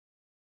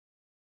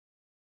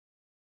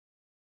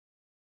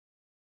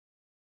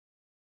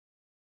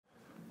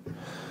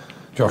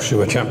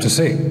Joshua chapter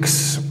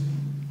 6.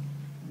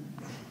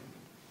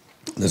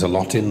 There's a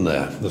lot in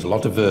there. There's a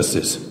lot of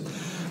verses.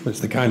 It's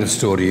the kind of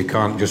story you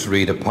can't just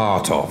read a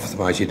part of,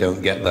 otherwise you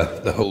don't get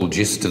the whole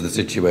gist of the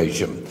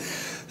situation.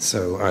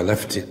 So I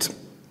left it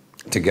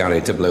to Gary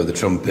to blow the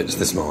trumpets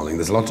this morning.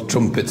 There's a lot of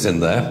trumpets in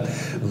there,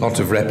 a lot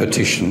of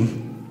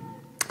repetition.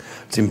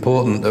 It's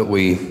important that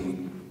we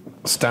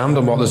stand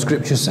on what the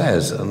Scripture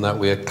says and that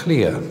we are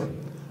clear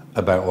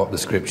about what the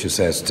Scripture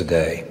says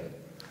today.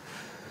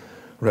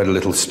 Read a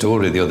little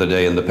story the other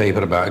day in the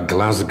paper about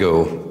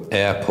Glasgow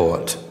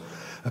Airport.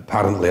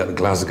 Apparently at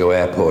Glasgow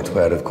Airport,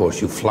 where of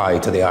course you fly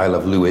to the Isle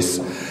of Lewis,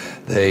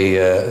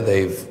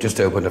 they've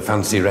just opened a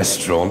fancy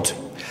restaurant,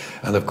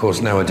 and of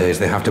course nowadays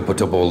they have to put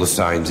up all the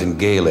signs in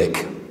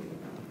Gaelic.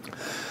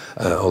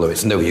 Although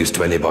it's no use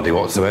to anybody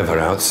whatsoever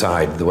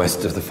outside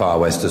the far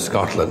west of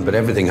Scotland, but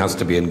everything has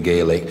to be in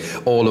Gaelic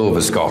all over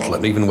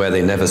Scotland. Even where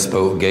they never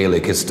spoke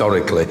Gaelic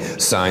historically,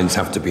 signs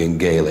have to be in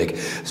Gaelic.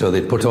 So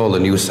they put all the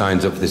new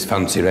signs up for this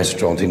fancy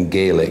restaurant in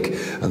Gaelic,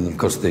 and of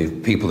course the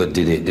people that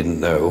did it didn't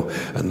know,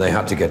 and they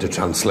had to get a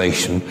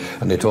translation,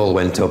 and it all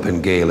went up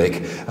in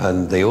Gaelic,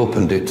 and they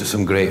opened it to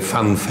some great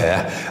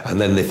fanfare,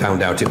 and then they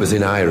found out it was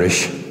in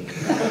Irish.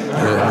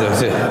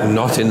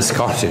 Not in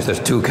Scottish. There's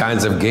two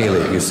kinds of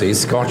Gaelic, you see,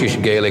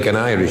 Scottish Gaelic and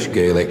Irish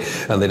Gaelic,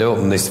 and they'd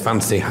opened this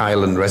fancy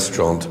Highland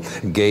restaurant,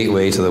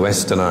 gateway to the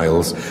Western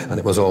Isles, and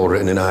it was all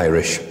written in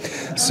Irish.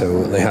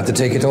 So they had to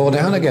take it all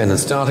down again and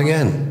start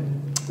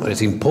again. But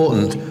it's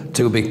important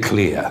to be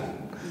clear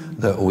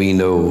that we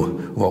know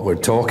what we're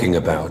talking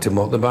about and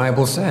what the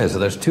Bible says. So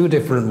there's two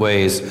different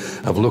ways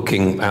of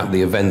looking at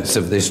the events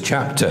of this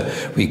chapter.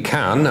 We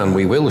can, and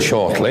we will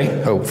shortly,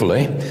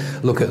 hopefully,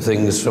 look at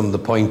things from the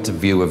point of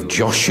view of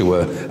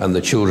Joshua and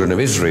the children of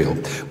Israel.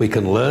 We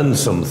can learn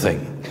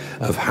something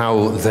of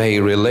how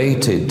they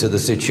related to the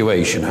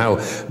situation,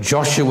 how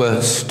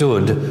Joshua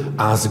stood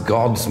as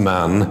God's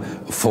man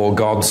for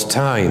God's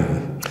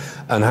time,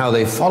 and how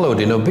they followed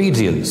in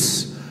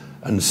obedience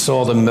and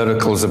saw the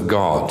miracles of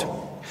God.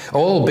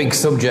 All big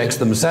subjects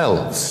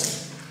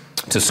themselves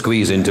to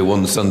squeeze into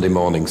one Sunday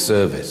morning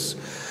service.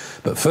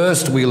 But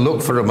first we'll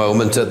look for a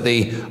moment at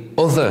the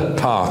other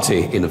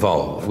party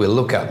involved. We'll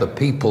look at the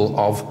people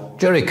of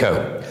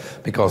Jericho,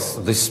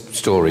 because this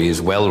story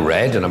is well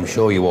read, and I'm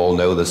sure you all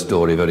know the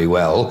story very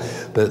well,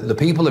 but the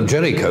people of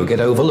Jericho get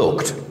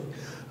overlooked.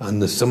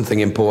 And there's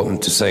something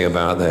important to say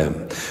about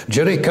them.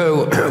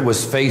 Jericho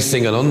was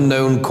facing an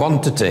unknown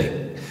quantity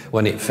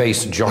when it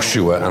faced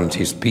Joshua and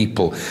his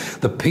people.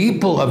 The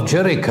people of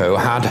Jericho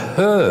had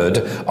heard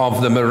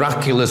of the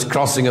miraculous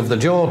crossing of the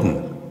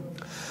Jordan,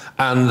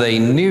 and they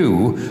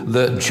knew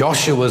that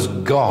Joshua's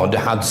God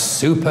had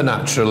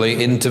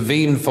supernaturally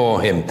intervened for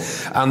him,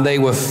 and they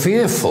were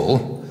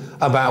fearful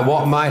about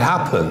what might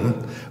happen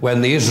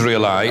when the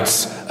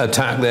Israelites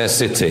attacked their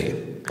city.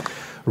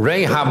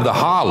 Rahab the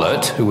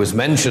harlot, who was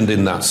mentioned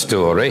in that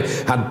story,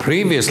 had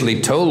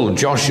previously told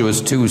Joshua's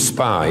two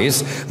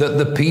spies that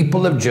the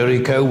people of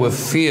Jericho were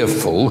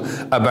fearful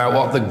about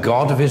what the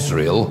God of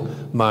Israel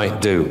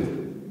might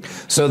do.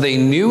 So they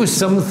knew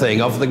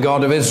something of the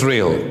God of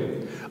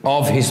Israel,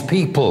 of his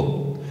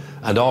people,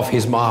 and of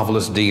his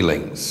marvelous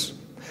dealings.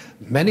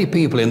 Many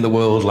people in the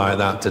world like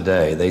that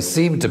today. They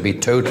seem to be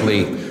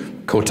totally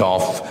cut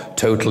off,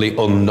 totally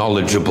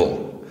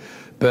unknowledgeable.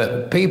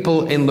 But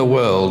people in the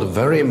world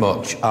very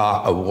much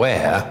are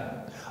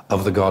aware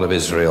of the God of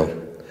Israel,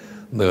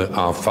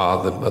 our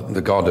Father,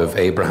 the God of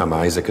Abraham,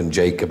 Isaac, and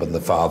Jacob, and the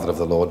Father of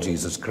the Lord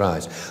Jesus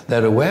Christ.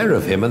 They're aware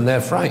of him, and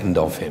they're frightened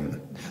of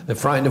him. They're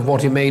frightened of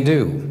what he may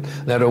do.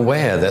 They're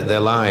aware that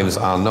their lives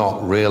are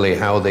not really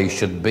how they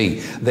should be.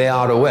 They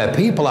are aware.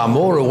 People are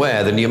more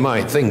aware than you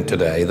might think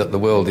today that the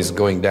world is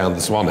going down the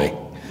Swanee.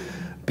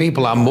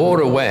 People are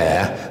more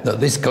aware that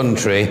this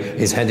country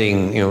is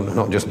heading,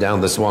 not just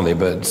down the Swanee,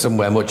 but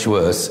somewhere much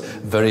worse,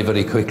 very,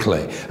 very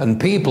quickly. And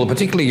people,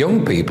 particularly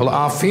young people,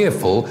 are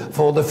fearful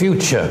for the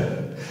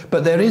future.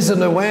 But there is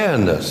an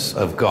awareness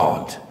of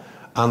God,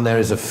 and there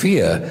is a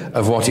fear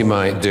of what he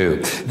might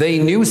do. They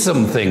knew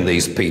something,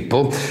 these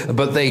people,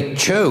 but they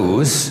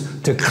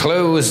chose to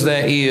close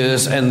their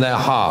ears and their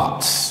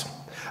hearts,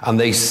 and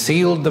they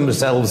sealed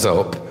themselves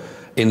up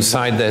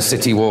inside their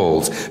city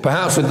walls,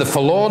 perhaps with the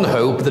forlorn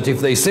hope that if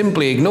they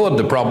simply ignored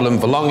the problem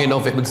for long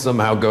enough, it would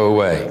somehow go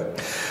away.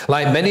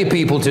 Like many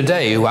people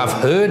today who have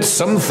heard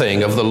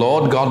something of the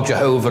Lord God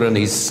Jehovah and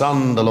his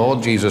Son, the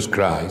Lord Jesus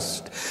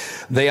Christ,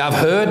 they have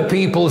heard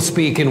people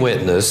speak in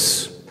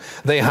witness.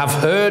 They have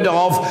heard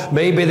of,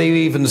 maybe they've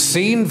even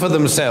seen for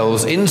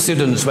themselves,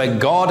 incidents where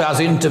God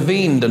has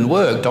intervened and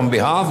worked on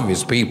behalf of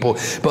his people,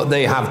 but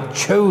they have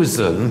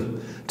chosen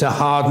to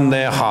harden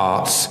their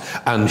hearts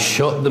and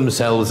shut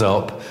themselves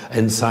up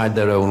inside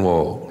their own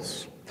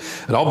walls.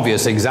 An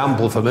obvious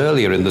example from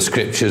earlier in the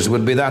scriptures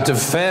would be that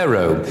of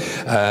Pharaoh,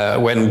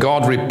 when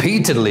God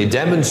repeatedly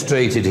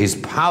demonstrated his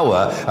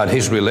power and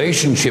his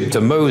relationship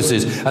to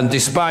Moses, and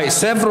despite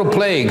several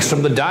plagues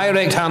from the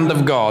direct hand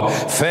of God,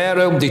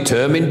 Pharaoh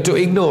determined to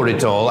ignore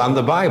it all, and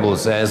the Bible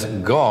says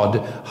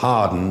God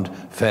hardened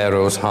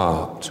Pharaoh's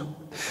heart.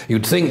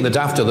 You'd think that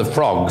after the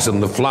frogs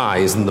and the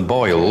flies and the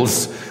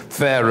boils,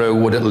 Pharaoh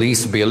would at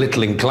least be a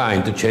little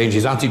inclined to change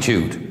his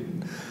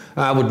attitude.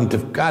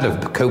 I'd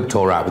have coped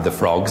all right with the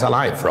frogs. I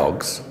like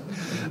frogs.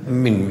 I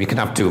mean, you can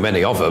have too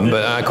many of them,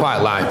 but I quite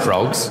like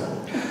frogs.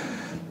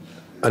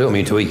 I don't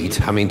mean to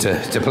eat, I mean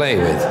to play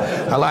with.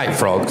 I like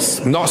frogs.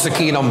 I'm not so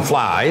keen on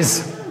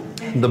flies.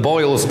 The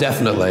boils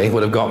definitely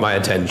would have got my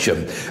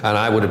attention, and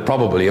I would have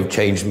probably have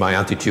changed my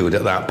attitude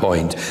at that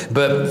point.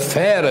 But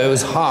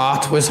Pharaoh's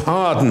heart was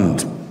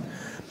hardened,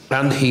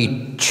 and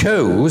he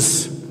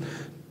chose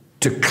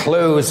to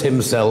close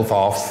himself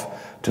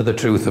off to the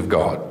truth of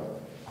God.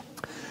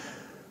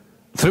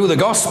 Through the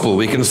gospel,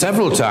 we can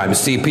several times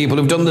see people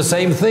who've done the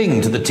same thing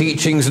to the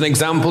teachings and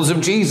examples of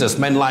Jesus.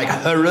 Men like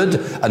Herod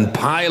and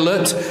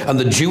Pilate and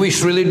the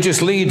Jewish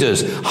religious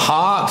leaders,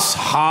 hearts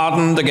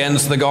hardened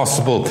against the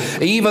gospel.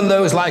 Even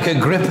those like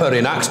Agrippa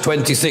in Acts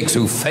 26,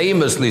 who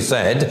famously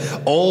said,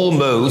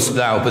 "Almost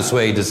thou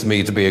persuadest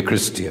me to be a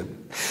Christian."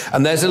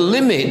 And there's a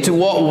limit to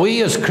what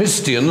we as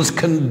Christians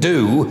can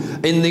do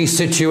in these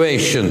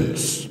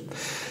situations.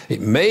 It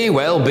may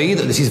well be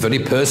that this is very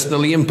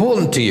personally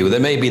important to you. There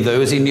may be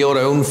those in your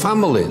own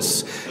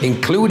families,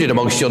 included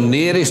amongst your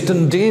nearest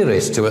and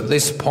dearest, who at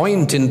this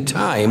point in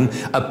time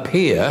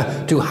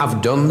appear to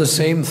have done the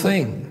same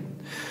thing.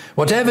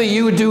 Whatever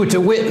you do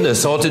to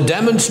witness or to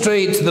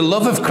demonstrate the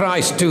love of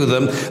Christ to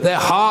them, their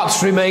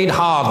hearts remain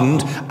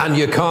hardened and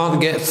you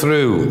can't get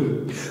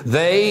through.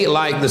 They,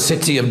 like the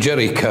city of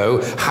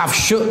Jericho, have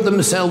shut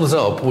themselves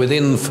up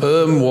within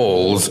firm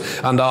walls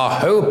and are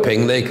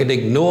hoping they can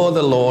ignore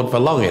the Lord for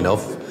long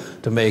enough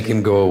to make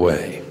him go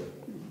away.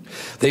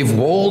 They've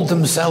walled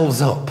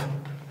themselves up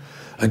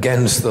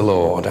against the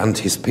Lord and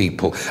his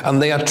people, and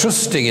they are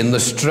trusting in the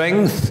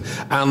strength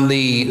and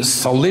the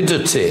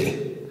solidity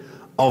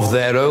of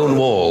their own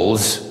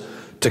walls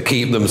to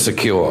keep them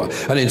secure.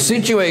 And in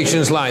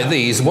situations like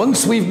these,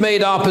 once we've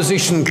made our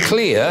position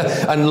clear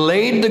and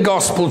laid the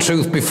gospel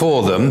truth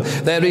before them,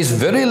 there is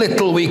very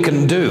little we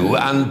can do,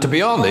 and to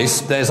be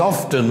honest, there's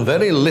often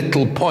very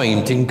little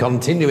point in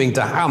continuing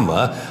to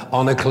hammer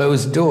on a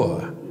closed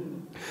door.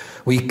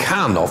 We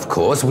can, of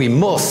course, we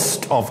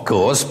must, of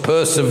course,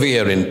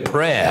 persevere in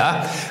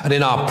prayer and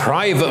in our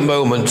private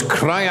moments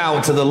cry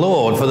out to the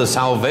Lord for the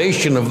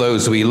salvation of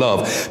those we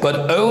love.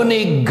 But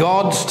only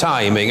God's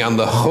timing and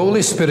the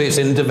Holy Spirit's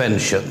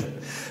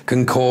intervention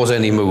can cause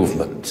any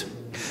movement.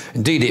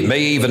 Indeed, it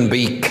may even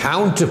be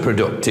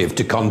counterproductive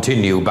to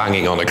continue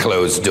banging on a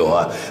closed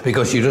door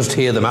because you just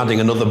hear them adding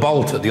another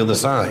bolt at the other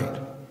side.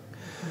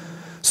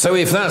 So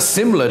if that's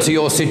similar to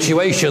your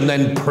situation,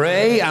 then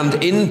pray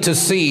and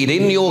intercede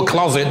in your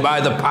closet by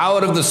the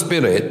power of the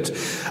Spirit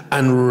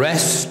and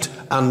rest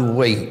and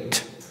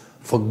wait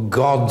for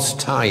God's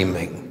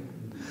timing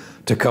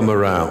to come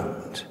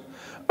around.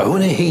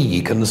 Only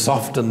he can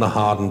soften the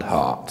hardened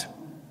heart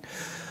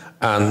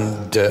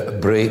and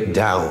break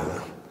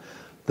down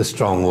the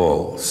strong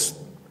walls.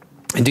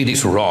 Indeed,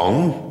 it's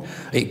wrong.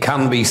 It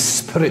can be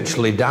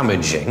spiritually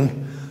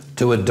damaging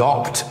to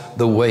adopt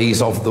the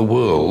ways of the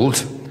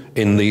world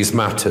in these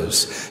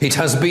matters. It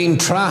has been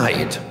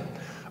tried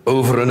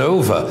over and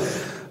over,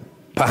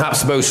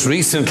 perhaps most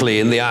recently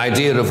in the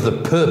idea of the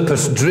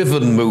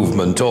purpose-driven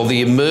movement or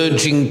the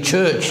emerging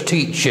church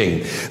teaching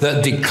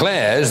that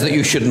declares that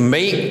you should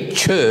make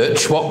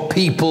church what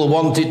people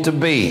want it to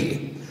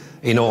be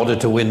in order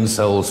to win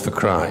souls for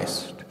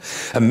Christ.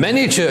 And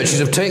many churches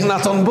have taken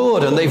that on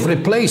board, and they've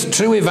replaced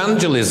true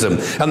evangelism,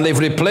 and they've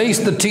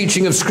replaced the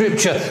teaching of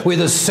Scripture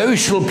with a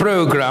social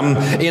program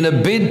in a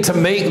bid to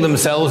make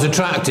themselves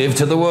attractive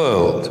to the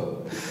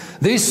world.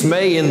 This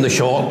may, in the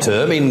short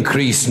term,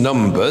 increase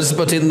numbers,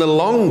 but in the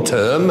long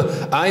term,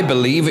 I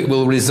believe it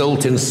will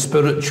result in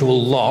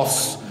spiritual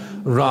loss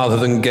rather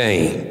than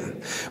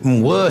gain.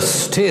 And worse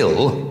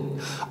still,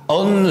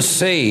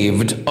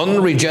 unsaved,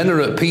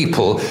 unregenerate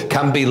people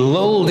can be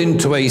lulled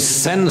into a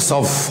sense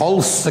of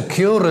false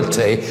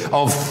security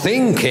of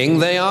thinking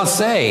they are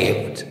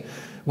saved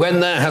when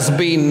there has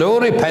been no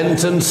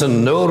repentance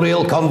and no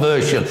real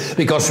conversion,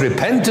 because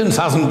repentance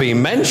hasn't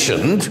been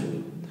mentioned,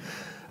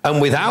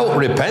 and without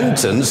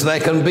repentance there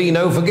can be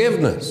no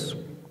forgiveness.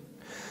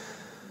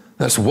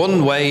 That's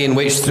one way in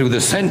which through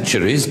the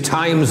centuries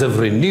times of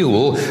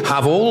renewal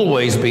have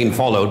always been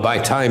followed by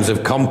times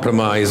of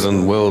compromise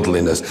and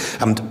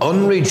worldliness. And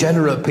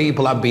unregenerate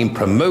people have been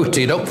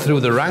promoted up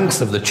through the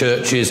ranks of the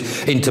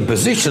churches into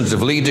positions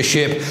of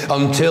leadership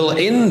until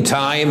in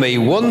time a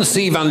once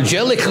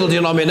evangelical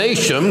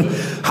denomination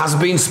has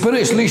been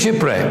spiritually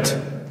shipwrecked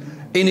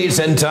in its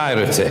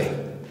entirety.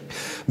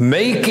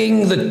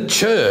 Making the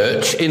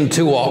church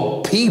into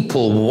what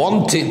people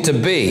want it to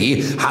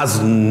be has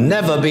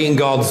never been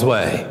God's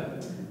way.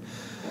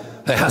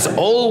 There has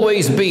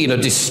always been a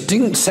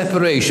distinct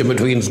separation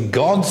between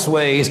God's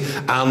ways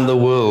and the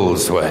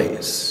world's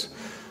ways,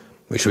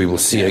 which we will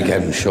see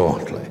again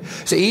shortly.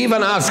 So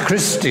even as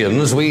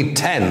Christians, we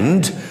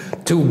tend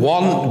to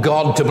want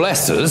God to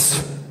bless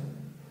us.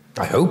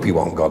 I hope you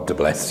want God to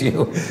bless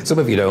you. Some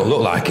of you don't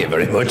look like it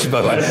very much,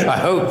 but I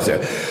hope so.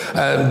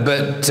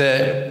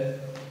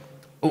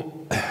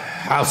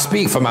 I'll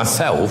speak for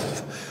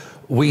myself.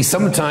 We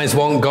sometimes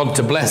want God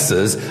to bless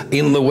us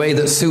in the way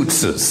that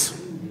suits us.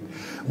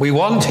 We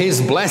want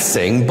his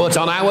blessing, but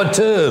on our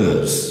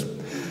terms.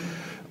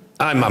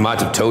 I might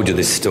have told you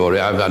this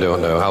story. I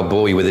don't know. I'll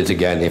bore you with it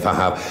again if I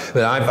have.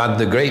 But I've had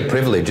the great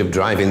privilege of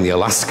driving the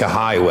Alaska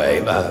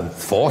Highway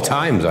 4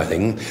 times, I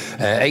think.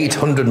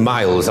 800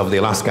 miles of the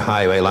Alaska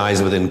Highway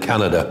lies within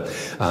Canada,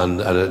 and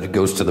it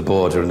goes to the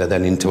border and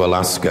then into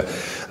Alaska.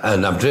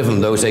 And I've driven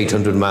those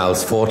 800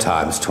 miles 4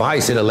 times,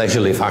 twice in a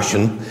leisurely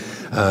fashion,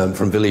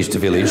 from village to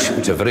village,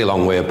 which are a very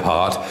long way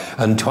apart,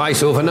 and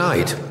twice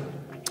overnight.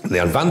 The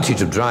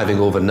advantage of driving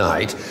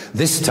overnight,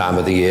 this time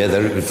of the year,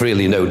 there's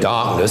really no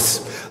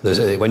darkness.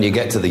 When you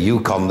get to the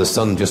Yukon, the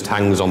sun just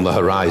hangs on the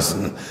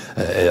horizon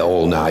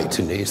all night,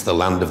 and it's the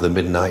land of the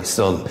midnight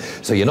sun.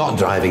 So you're not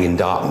driving in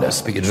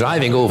darkness, but you're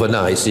driving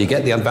overnight, so you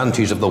get the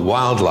advantage of the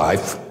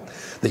wildlife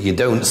that you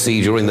don't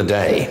see during the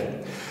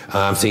day.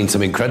 I've seen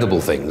some incredible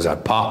things. I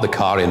parked the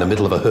car in the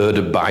middle of a herd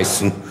of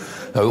bison,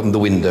 opened the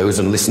windows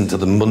and listened to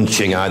them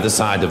munching either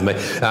side of me.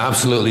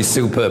 Absolutely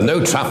superb.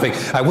 No traffic.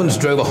 I once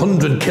drove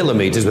 100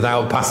 kilometers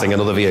without passing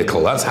another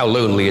vehicle. That's how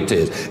lonely it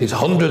is. It's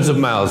hundreds of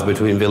miles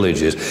between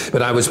villages.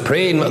 But I was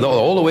praying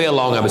all the way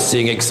along. I was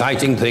seeing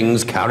exciting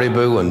things,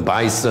 caribou and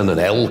bison and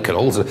elk and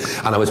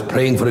I was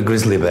praying for a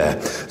grizzly bear.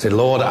 I said,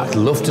 Lord, I'd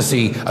love to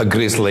see a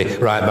grizzly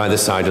right by the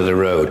side of the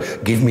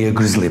road. Give me a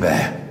grizzly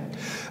bear.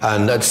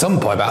 And at some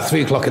point, about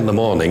 3 o'clock in the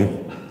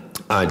morning,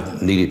 I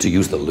needed to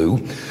use the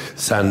loo,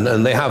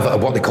 and they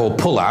have what they call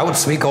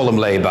pull-outs. We call them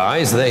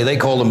lay-bys. They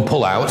call them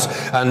pull-outs,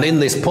 and in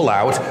this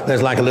pull-out,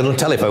 there's like a little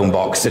telephone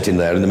box sitting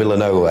there in the middle of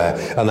nowhere,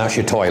 and that's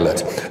your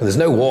toilet. And there's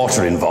no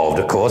water involved,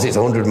 of course. It's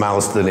 100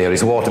 miles to the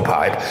nearest water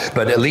pipe,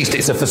 but at least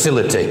it's a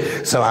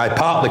facility. So I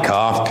parked the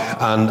car,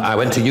 and I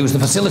went to use the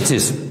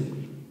facilities.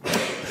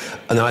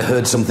 And I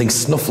heard something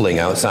snuffling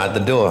outside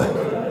the door.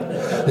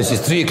 This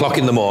is 3 o'clock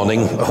in the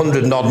morning,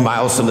 100 and odd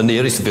miles from the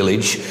nearest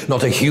village,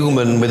 not a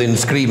human within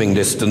screaming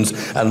distance,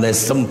 and there's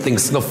something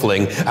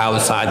snuffling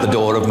outside the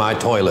door of my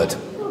toilet.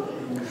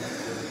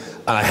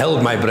 And I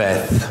held my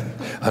breath,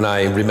 and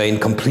I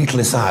remained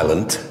completely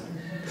silent,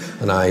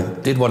 and I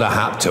did what I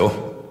had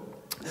to.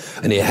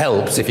 And it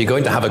helps if you're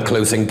going to have a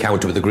close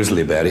encounter with a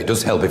grizzly bear. It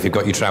does help if you've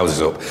got your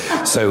trousers up.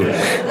 So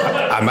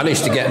I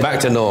managed to get back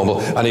to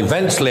normal, and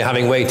eventually,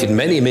 having waited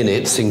many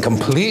minutes in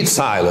complete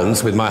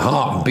silence with my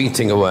heart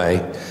beating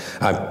away,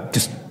 I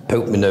just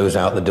poked my nose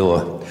out the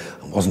door.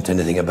 There wasn't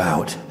anything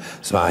about.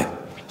 So I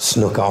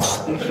snuck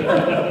off.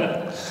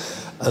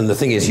 And the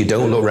thing is, you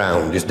don't look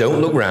round. Just don't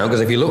look round,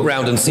 because if you look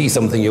round and see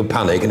something, you'll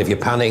panic. And if you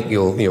panic,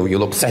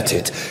 you'll upset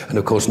it. And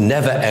of course,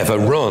 never ever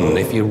run.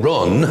 If you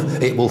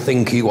run, it will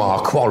think you are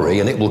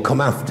quarry and it will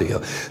come after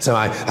you. So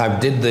I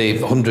did the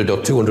 100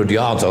 or 200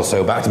 yards or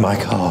so back to my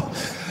car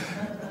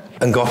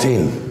and got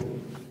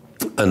in.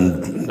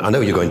 And I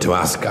know you're going to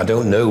ask, I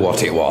don't know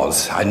what it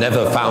was. I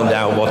never found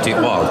out what it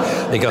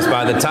was, because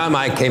by the time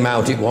I came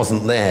out, it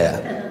wasn't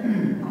there.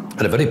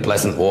 And a very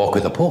pleasant walk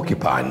with a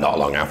porcupine not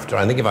long after,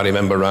 I think, if I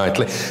remember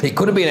rightly. It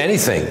could have been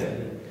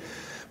anything.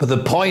 But the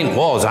point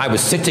was, I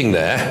was sitting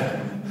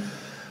there,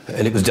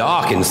 and it was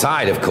dark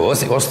inside, of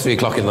course. It was 3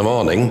 o'clock in the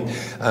morning.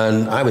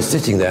 And I was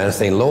sitting there and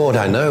saying, Lord,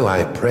 I know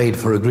I prayed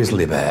for a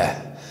grizzly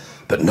bear,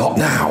 but not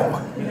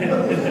now.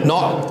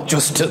 Not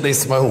just at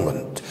this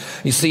moment.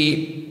 You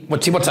see,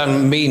 what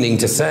I'm meaning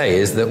to say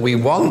is that we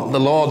want the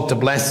Lord to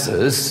bless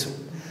us,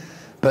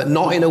 but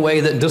not in a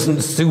way that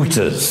doesn't suit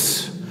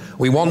us.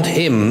 We want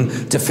him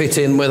to fit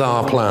in with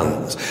our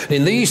plans.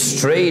 In these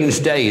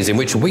strange days in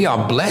which we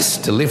are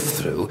blessed to live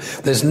through,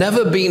 there's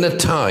never been a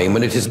time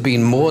when it has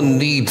been more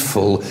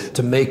needful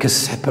to make a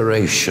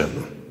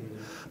separation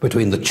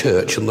between the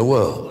church and the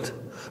world,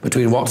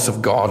 between what's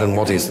of God and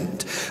what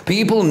isn't.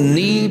 People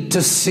need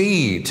to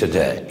see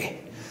today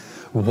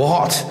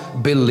what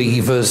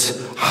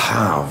believers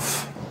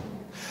have.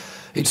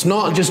 It's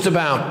not just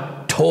about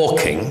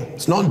talking.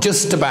 It's not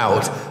just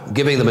about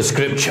giving them a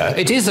scripture.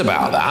 It is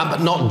about that,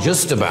 but not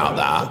just about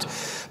that.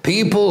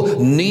 People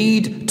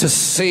need to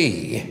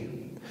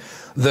see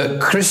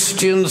that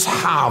Christians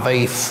have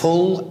a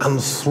full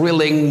and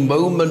thrilling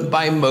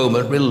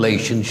moment-by-moment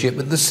relationship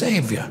with the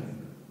Savior.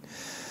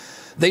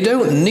 They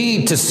don't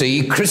need to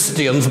see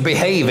Christians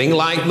behaving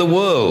like the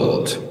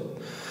world,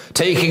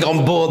 taking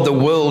on board the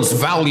world's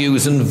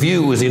values and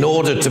views in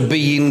order to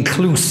be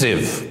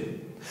inclusive,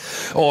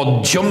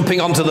 or jumping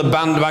onto the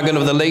bandwagon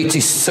of the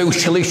latest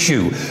social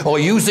issue, or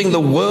using the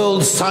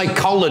world's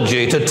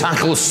psychology to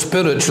tackle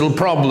spiritual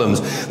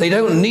problems. They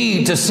don't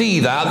need to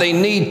see that. They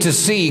need to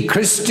see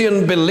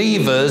Christian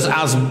believers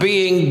as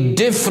being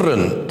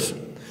different,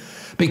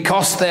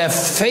 because their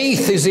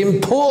faith is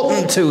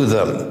important to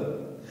them.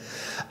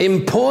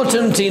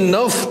 Important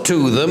enough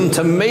to them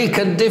to make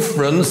a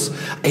difference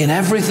in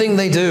everything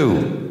they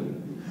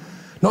do.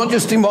 Not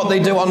just in what they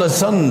do on a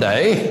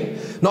Sunday,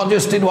 not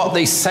just in what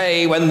they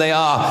say when they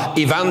are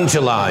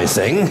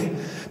evangelizing,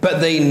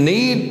 but they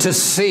need to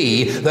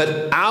see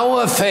that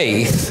our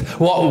faith,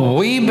 what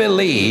we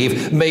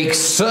believe, makes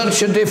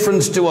such a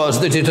difference to us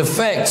that it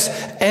affects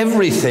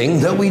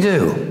everything that we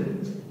do.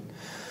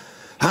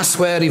 That's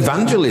where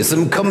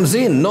evangelism comes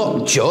in,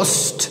 not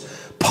just,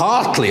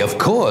 partly of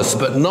course,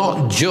 but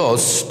not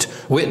just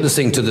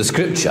witnessing to the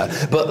scripture,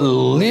 but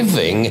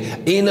living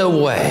in a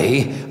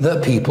way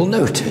that people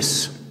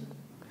notice.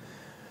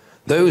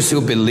 Those who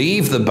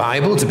believe the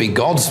Bible to be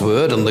God's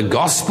word and the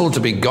gospel to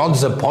be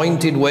God's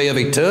appointed way of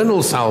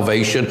eternal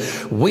salvation,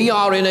 we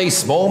are in a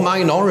small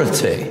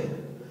minority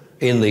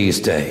in these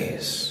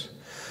days.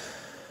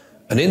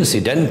 And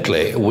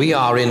incidentally, we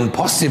are in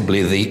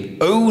possibly the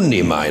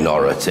only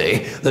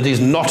minority that is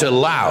not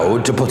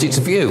allowed to put its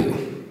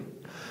view.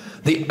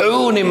 The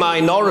only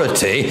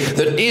minority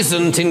that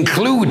isn't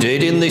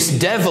included in this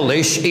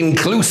devilish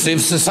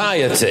inclusive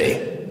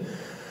society,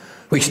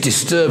 which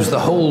disturbs the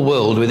whole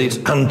world with its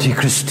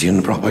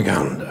anti-Christian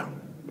propaganda.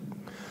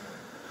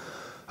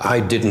 I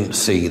didn't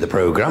see the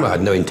program. I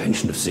had no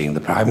intention of seeing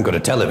the program. I haven't got a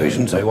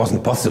television, so it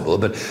wasn't possible.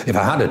 But if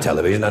I had a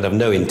television, I'd have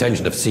no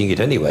intention of seeing it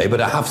anyway. But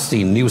I have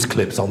seen news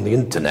clips on the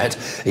internet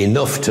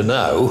enough to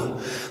know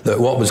that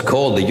what was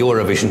called the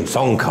Eurovision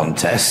Song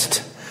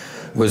Contest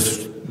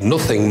was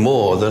nothing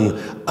more than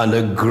an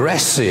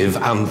aggressive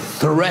and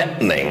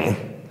threatening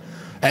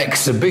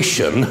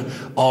exhibition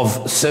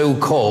of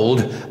so-called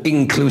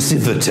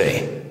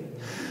inclusivity.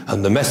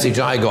 And the message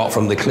I got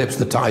from the clips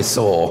that I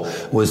saw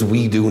was,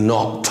 we do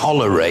not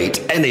tolerate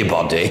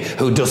anybody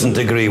who doesn't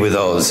agree with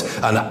us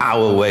and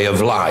our way of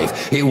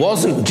life. It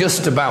wasn't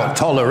just about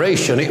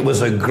toleration, it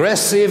was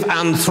aggressive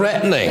and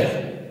threatening.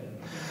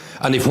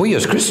 And if we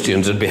as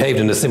Christians had behaved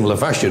in a similar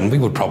fashion, we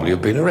would probably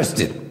have been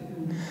arrested.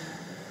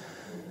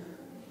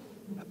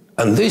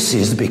 And this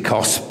is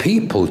because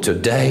people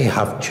today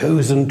have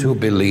chosen to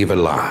believe a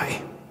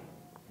lie.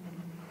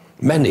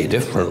 Many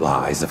different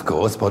lies, of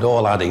course, but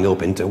all adding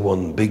up into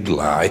one big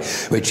lie,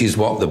 which is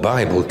what the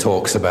Bible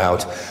talks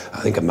about. I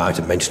think I might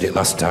have mentioned it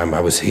last time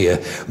I was here.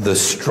 The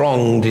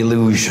strong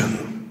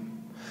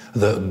delusion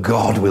that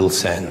God will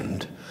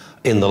send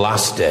in the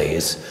last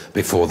days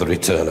before the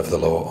return of the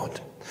Lord.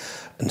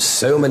 And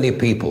so many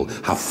people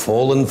have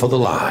fallen for the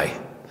lie,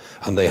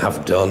 and they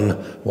have done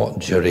what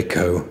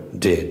Jericho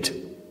did.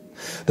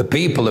 The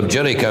people of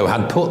Jericho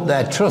had put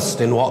their trust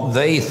in what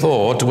they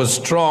thought was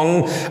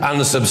strong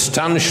and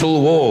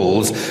substantial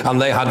walls, and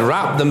they had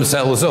wrapped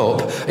themselves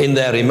up in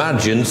their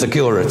imagined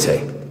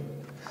security.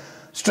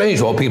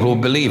 Strange what people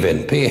believe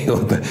in.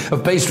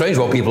 Strange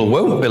what people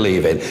won't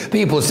believe in.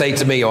 People say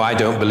to me, oh, I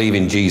don't believe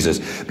in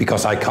Jesus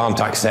because I can't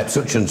accept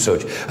such and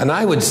such. And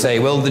I would say,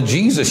 well, the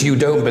Jesus you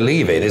don't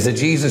believe in is a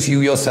Jesus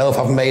you yourself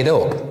have made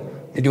up.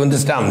 Did you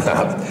understand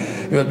that?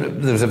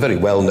 There's a very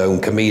well-known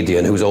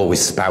comedian who's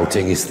always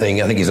spouting his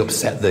thing. I think he's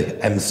upset the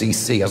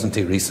MCC, hasn't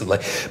he, recently?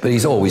 But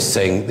he's always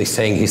saying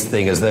his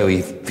thing as though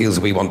he feels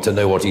we want to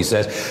know what he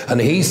says.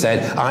 And he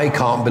said, I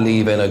can't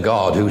believe in a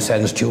God who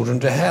sends children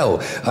to hell.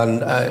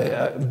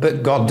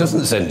 But God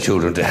doesn't send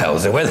children to hell.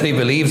 So whether he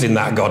believes in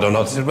that God or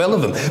not is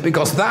irrelevant,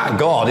 because that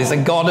God is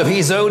a God of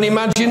his own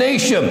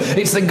imagination.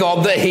 It's the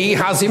God that he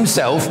has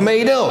himself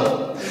made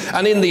up.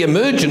 And in the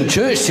emergent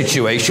church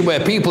situation where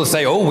people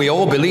say, oh, we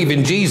all believe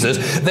in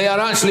Jesus, they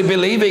are actually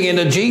believing in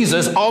a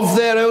Jesus of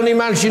their own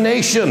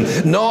imagination,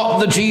 not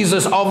the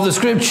Jesus of the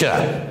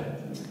scripture.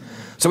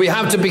 So we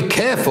have to be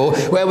careful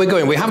where we're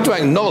going. We have to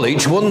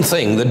acknowledge one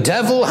thing. The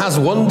devil has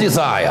one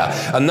desire,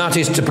 and that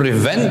is to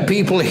prevent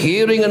people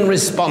hearing and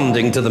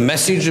responding to the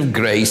message of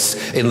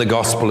grace in the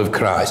gospel of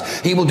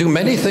Christ. He will do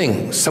many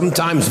things,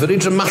 sometimes very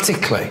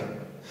dramatically,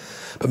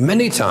 but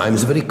many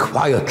times very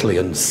quietly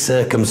and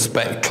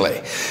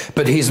circumspectly.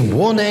 But his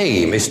one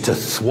aim is to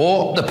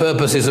thwart the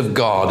purposes of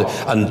God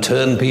and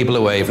turn people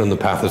away from the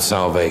path of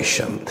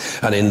salvation.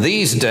 And in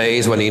these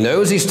days, when he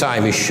knows his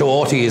time is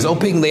short, he is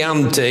upping the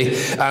ante,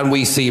 and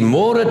we see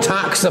more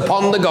attacks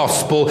upon the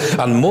gospel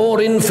and more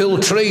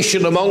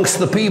infiltration amongst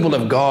the people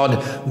of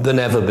God than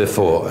ever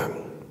before.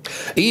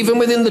 Even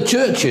within the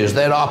churches,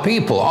 there are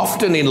people,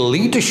 often in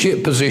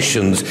leadership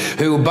positions,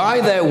 who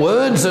by their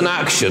words and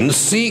actions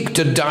seek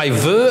to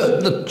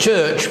divert the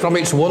church from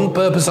its one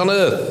purpose on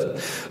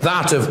earth,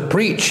 that of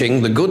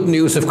preaching the good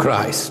news of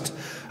Christ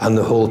and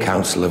the whole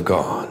counsel of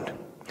God.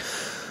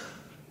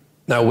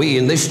 Now, we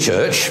in this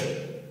church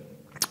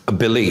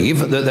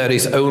believe that there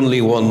is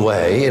only one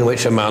way in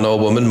which a man or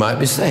woman might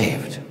be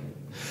saved: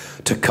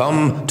 to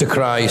come to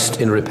Christ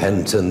in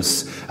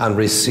repentance and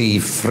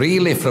receive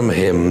freely from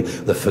him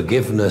the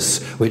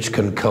forgiveness which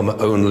can come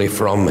only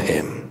from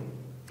him.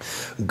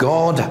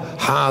 God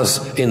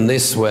has in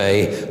this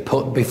way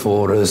put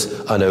before us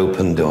an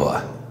open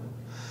door,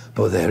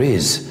 but there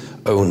is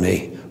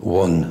only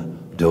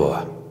one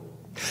door.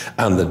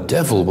 And the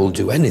devil will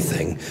do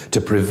anything to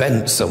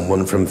prevent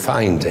someone from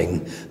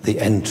finding the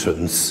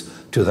entrance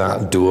to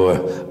that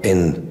door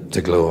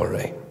into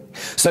glory.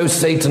 So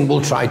Satan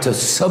will try to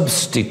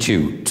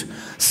substitute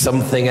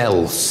something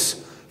else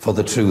for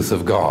the truth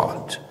of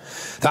God.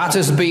 That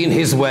has been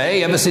his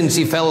way ever since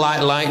he fell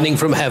like lightning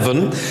from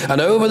heaven, and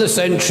over the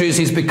centuries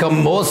he's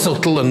become more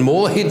subtle and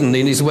more hidden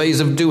in his ways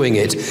of doing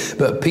it,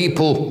 but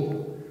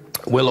people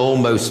will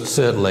almost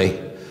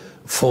certainly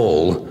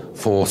fall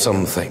for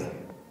something.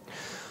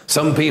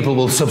 Some people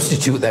will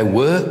substitute their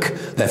work,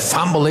 their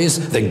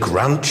families, their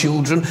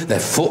grandchildren, their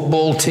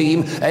football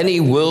team, any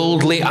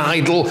worldly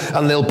idol,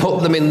 and they'll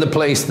put them in the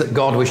place that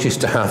God wishes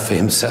to have for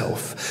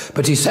himself.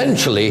 But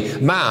essentially,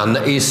 man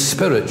is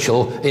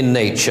spiritual in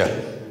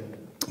nature.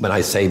 When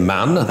I say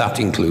man, that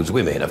includes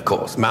women, of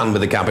course. Man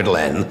with a capital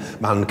N,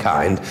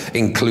 mankind,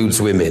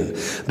 includes women.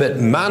 But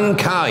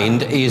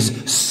mankind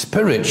is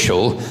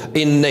spiritual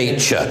in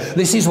nature.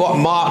 This is what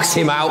marks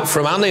him out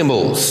from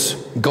animals.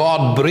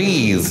 God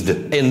breathed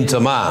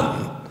into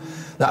man.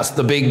 That's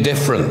the big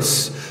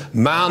difference.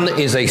 Man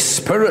is a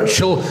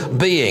spiritual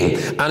being,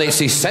 and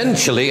it's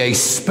essentially a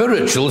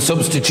spiritual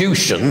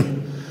substitution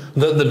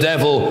that the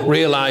devil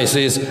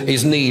realizes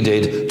is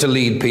needed to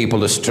lead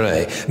people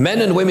astray.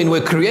 Men and women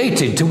were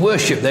created to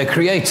worship their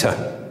Creator.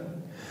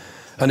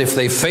 And if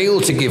they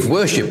fail to give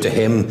worship to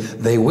him,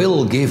 they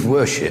will give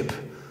worship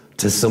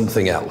to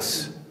something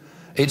else.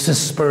 It's a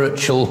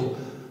spiritual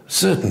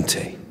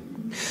certainty.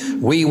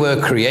 We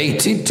were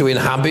created to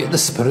inhabit the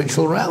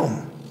spiritual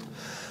realm.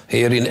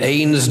 Here in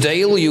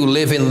Ainsdale, you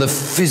live in the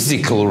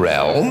physical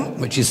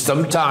realm, which is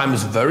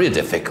sometimes very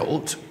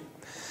difficult.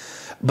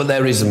 But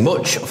there is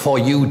much for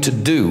you to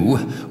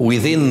do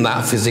within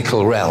that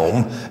physical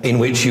realm in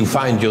which you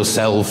find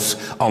yourselves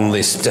on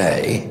this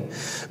day.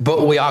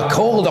 But we are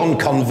called on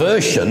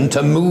conversion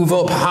to move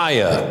up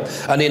higher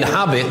and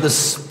inhabit the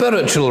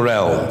spiritual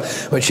realm,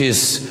 which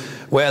is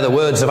where the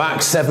words of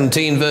Acts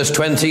 17 verse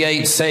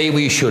 28 say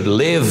we should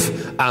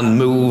live and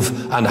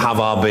move and have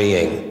our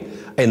being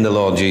in the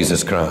Lord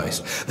Jesus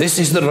Christ. This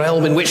is the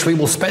realm in which we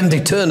will spend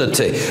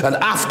eternity. And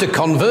after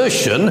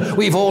conversion,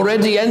 we've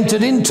already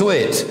entered into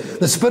it.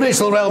 The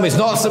spiritual realm is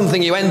not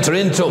something you enter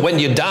into when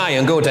you die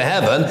and go to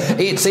heaven.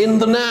 It's in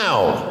the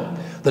now.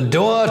 The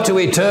door to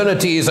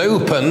eternity is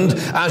opened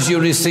as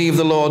you receive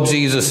the Lord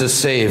Jesus as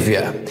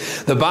Savior.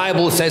 The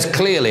Bible says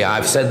clearly,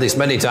 I've said this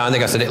many times, I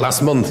think I said it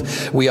last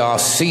month, we are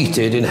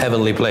seated in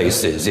heavenly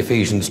places,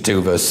 Ephesians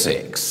 2 verse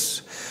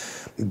 6.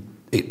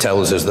 It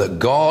tells us that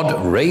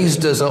God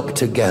raised us up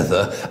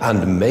together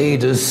and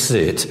made us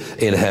sit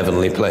in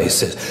heavenly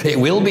places. It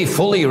will be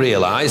fully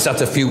realized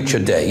at a future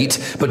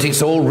date, but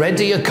it's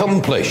already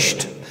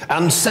accomplished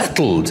and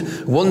settled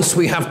once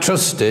we have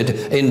trusted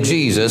in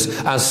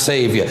Jesus as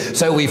Savior.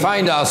 So we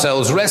find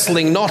ourselves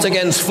wrestling not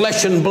against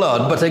flesh and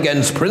blood, but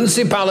against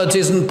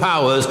principalities and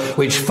powers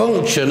which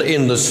function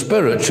in the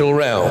spiritual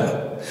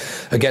realm,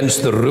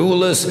 against the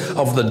rulers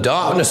of the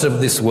darkness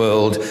of this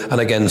world, and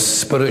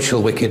against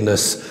spiritual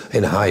wickedness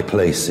in high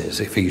places,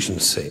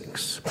 Ephesians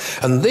 6.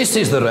 And this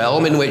is the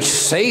realm in which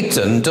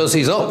Satan does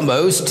his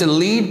utmost to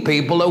lead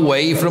people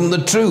away from the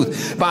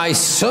truth by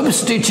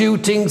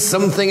substituting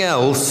something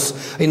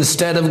else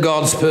instead of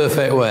God's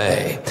perfect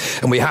way.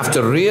 And we have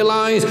to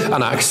realize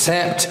and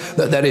accept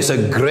that there is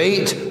a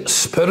great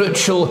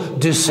spiritual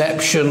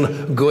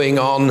deception going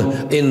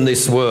on in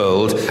this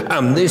world,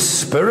 and this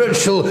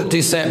spiritual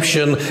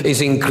deception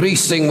is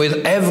increasing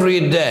with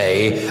every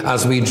day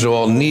as we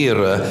draw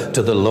nearer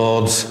to the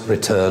Lord's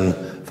return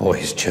for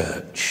his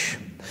church.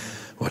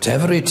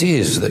 Whatever it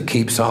is that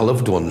keeps our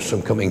loved ones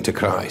from coming to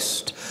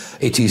Christ,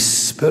 it is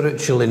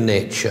spiritual in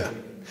nature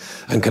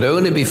and can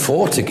only be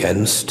fought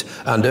against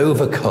and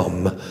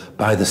overcome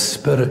by the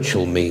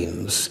spiritual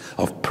means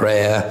of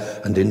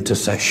prayer and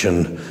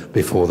intercession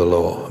before the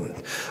Lord.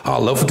 Our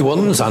loved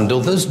ones and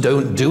others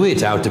don't do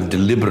it out of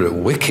deliberate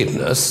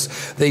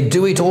wickedness. They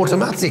do it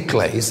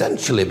automatically,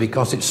 essentially,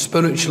 because it's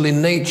spiritual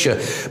in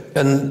nature.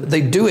 And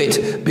they do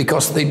it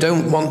because they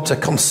don't want to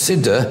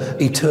consider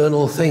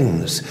eternal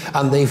things.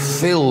 And they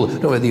fill, I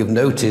don't know whether you've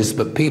noticed,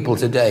 but people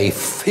today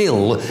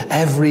fill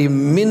every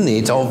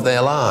minute of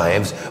their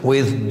lives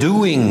with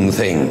doing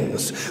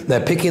things.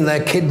 They're picking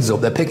their kids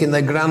up, they're picking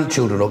their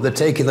grandchildren up, they're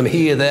taking them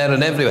here, there,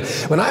 and everywhere.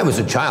 When I was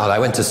a child, I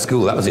went to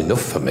school. That was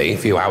enough for me, a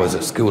few hours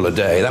at school a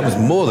day. That was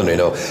more than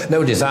enough.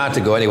 No desire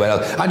to go anywhere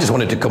else. I just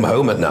wanted to come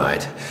home at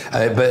night.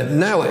 But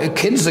now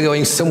kids are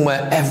going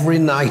somewhere every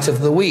night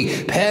of the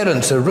week.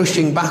 Parents are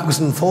rushing backwards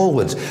and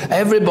forwards.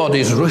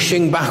 Everybody's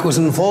rushing backwards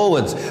and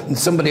forwards. And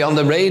somebody on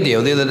the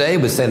radio the other day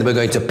was saying they were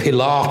going to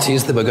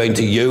Pilates, they were going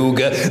to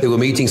yoga, they were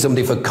meeting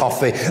somebody for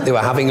coffee, they were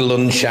having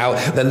lunch out,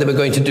 then they were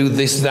going to do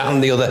this, that,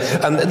 and the other.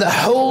 And the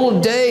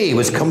whole day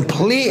was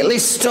completely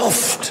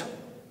stuffed.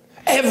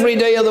 Every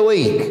day of the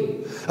week.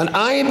 And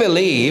I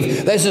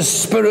believe there's a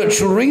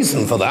spiritual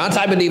reason for that.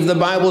 I believe the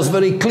Bible's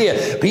very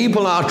clear.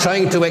 People are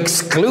trying to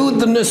exclude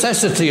the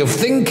necessity of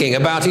thinking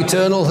about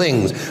eternal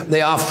things.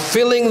 They are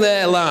filling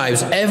their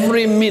lives.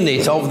 Every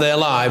minute of their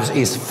lives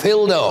is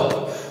filled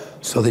up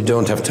so they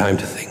don't have time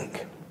to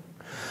think.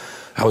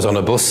 I was on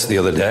a bus the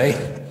other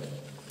day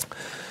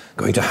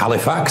going to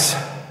Halifax.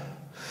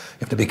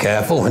 You have to be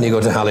careful when you go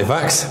to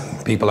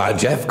Halifax. People like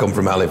Jeff come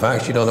from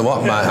Halifax. You don't know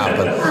what might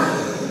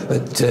happen.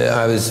 But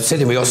I was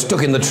sitting, we got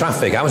stuck in the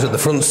traffic. I was at the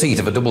front seat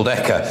of a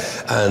double-decker,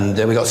 and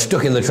we got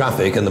stuck in the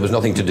traffic, and there was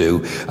nothing to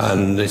do.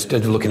 And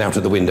instead of looking out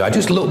of the window, I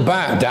just looked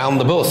back down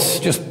the bus,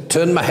 just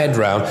turned my head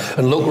round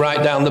and looked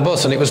right down the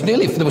bus. And it was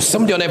nearly, there was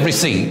somebody on every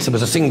seat. There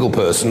was a single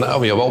person.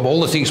 All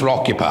the seats were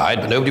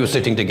occupied, but nobody was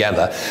sitting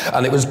together.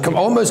 And it was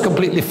almost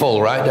completely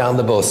full right down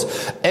the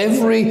bus.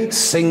 Every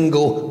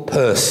single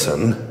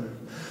person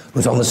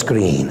was on the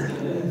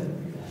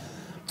screen,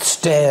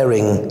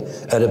 staring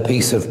at a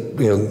piece of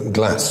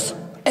glass.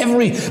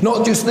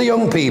 Not just the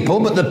young people,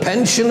 but the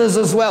pensioners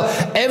as well.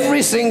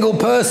 Every single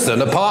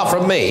person, apart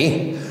from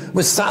me,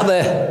 was sat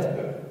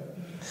there.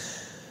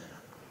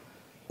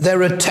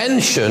 Their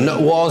attention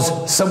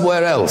was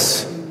somewhere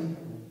else.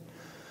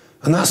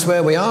 And that's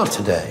where we are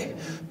today.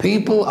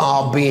 People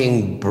are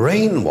being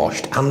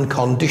brainwashed and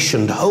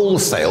conditioned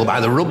wholesale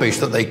by the rubbish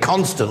that they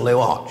constantly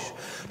watch.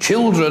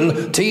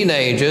 Children,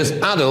 teenagers,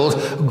 adults,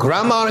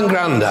 grandma and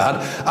granddad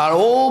are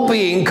all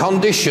being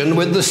conditioned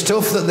with the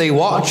stuff that they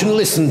watch and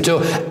listen to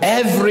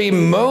every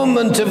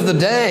moment of the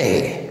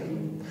day.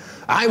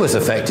 I was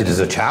affected as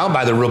a child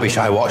by the rubbish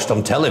I watched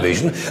on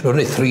television. There were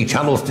only 3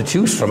 channels to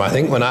choose from, I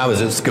think, when I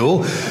was at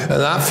school.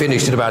 And that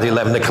finished at about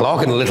 11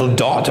 o'clock, and a little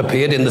dot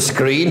appeared in the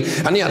screen,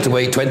 and you had to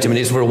wait 20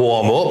 minutes for a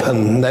warm-up,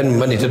 and then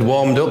when it had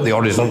warmed up, the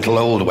horizontal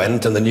hold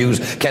went, and the news,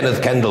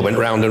 Kenneth Kendall went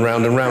round and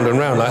round and round and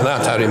round like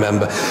that, I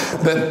remember.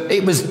 But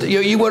it was,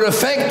 you were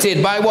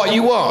affected by what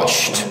you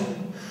watched.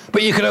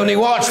 But you could only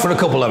watch for a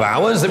couple of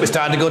hours, it was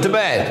time to go to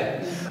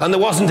bed. And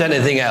there wasn't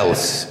anything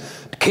else.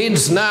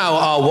 Kids now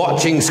are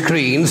watching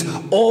screens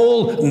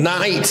all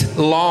night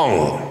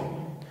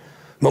long.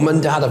 Mum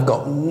and Dad have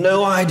got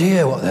no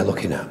idea what they're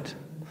looking at.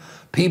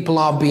 People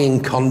are being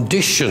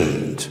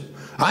conditioned.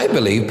 I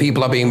believe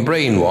people are being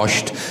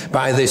brainwashed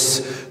by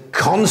this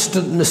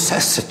constant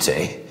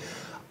necessity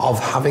of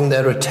having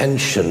their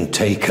attention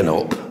taken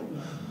up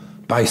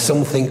by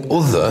something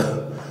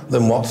other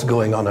than what's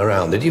going on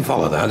around. Did you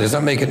follow that? Does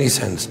that make any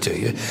sense to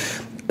you?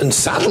 And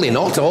sadly,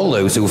 not all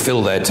those who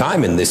fill their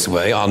time in this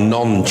way are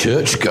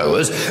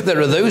non-churchgoers.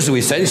 There are those who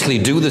essentially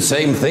do the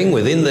same thing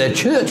within their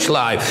church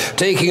life,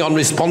 taking on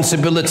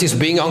responsibilities,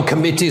 being on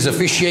committees,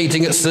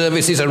 officiating at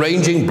services,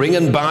 arranging bring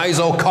and buys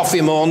or coffee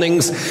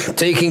mornings,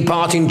 taking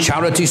part in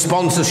charity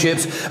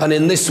sponsorships, and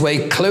in this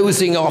way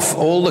closing off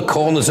all the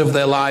corners of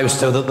their lives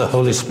so that the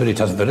Holy Spirit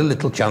has very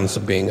little chance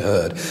of being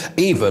heard,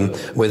 even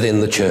within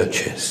the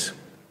churches.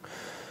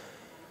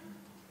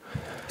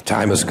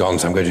 Time has gone,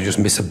 so I'm going to just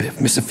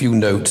miss a few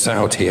notes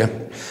out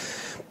here.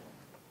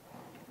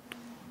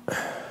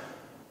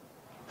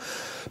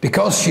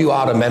 Because you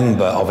are a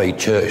member of a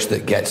church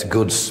that gets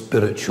good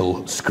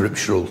spiritual,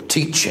 scriptural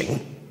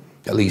teaching,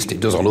 at least it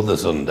does on other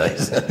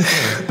Sundays,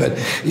 but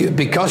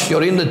because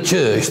you're in a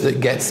church that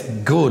gets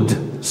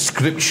good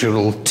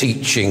scriptural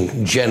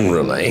teaching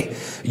generally,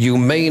 you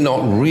may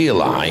not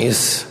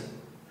realize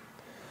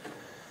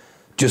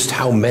just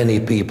how many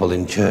people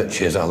in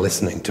churches are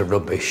listening to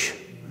rubbish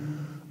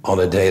on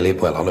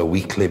a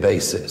weekly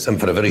basis, and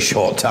for a very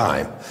short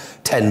time.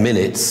 10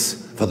 minutes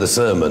for the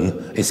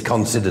sermon is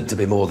considered to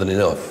be more than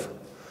enough.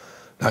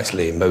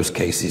 Actually, in most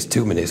cases,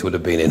 2 minutes would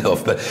have been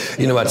enough, but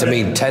you know what I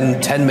mean.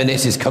 10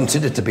 minutes is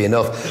considered to be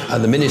enough,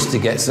 and the minister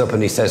gets up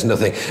and he says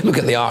nothing. Look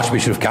at the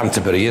Archbishop of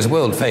Canterbury. He is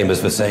world famous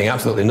for saying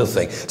absolutely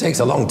nothing. It takes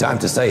a long time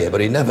to say it,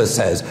 but he never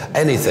says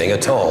anything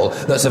at all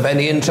that's of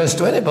any interest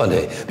to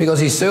anybody,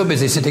 because he's so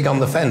busy sitting on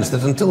the fence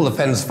that until the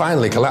fence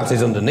finally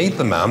collapses underneath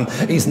the man,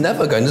 he's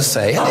never going to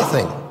say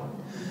anything.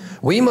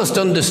 We must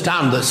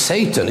understand that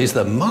Satan is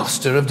the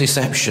master of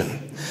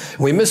deception.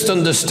 We must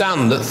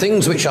understand that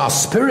things which are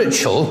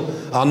spiritual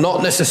are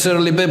not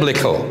necessarily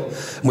biblical.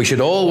 We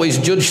should always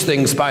judge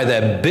things by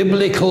their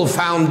biblical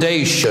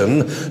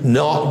foundation,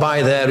 not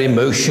by their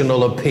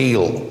emotional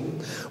appeal.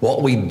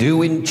 What we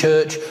do in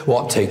church,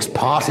 what takes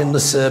part in the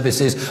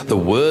services, the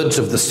words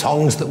of the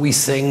songs that we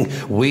sing,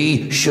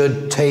 we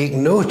should take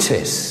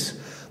notice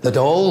that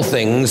all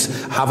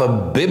things have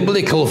a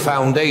biblical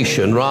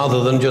foundation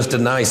rather than just a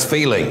nice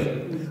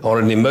feeling or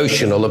an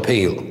emotional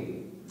appeal.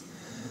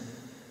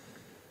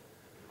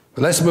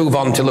 But let's move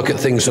on to look at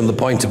things from the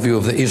point of view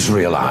of the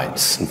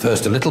Israelites. And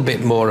first, a little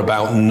bit more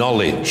about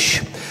knowledge.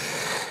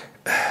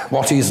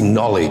 What is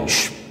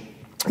knowledge?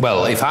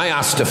 Well, if I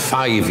asked a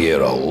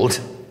 5-year-old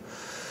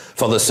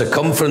for the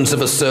circumference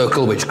of a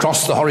circle which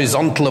crossed the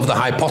horizontal of the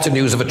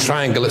hypotenuse of a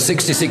triangle at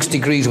 66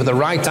 degrees with a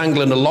right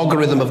angle and a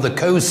logarithm of the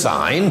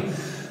cosine,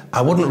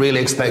 I wouldn't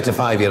really expect a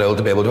 5-year-old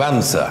to be able to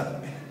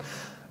answer.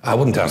 I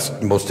wouldn't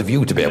ask most of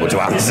you to be able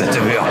to answer,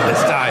 to be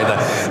honest, either.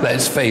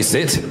 Let's face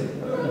it.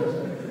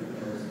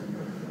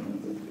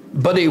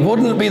 But it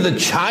wouldn't be the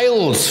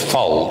child's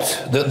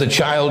fault that the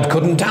child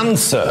couldn't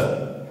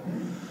answer,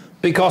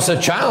 because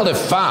a child of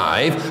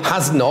 5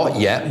 has not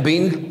yet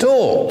been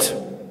taught.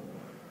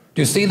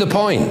 Do you see the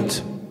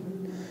point?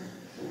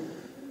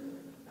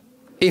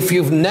 If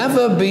you've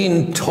never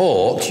been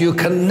taught, you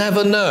can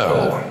never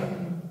know.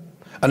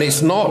 And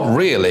it's not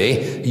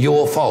really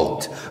your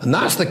fault. And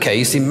that's the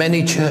case in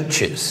many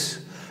churches.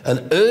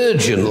 An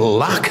urgent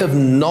lack of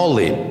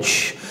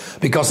knowledge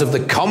because of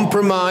the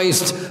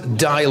compromised,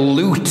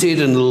 diluted,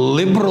 and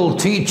liberal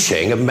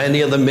teaching of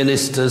many of the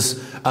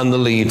ministers and the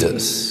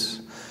leaders.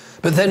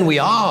 But then we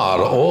are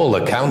all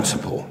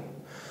accountable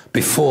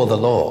before the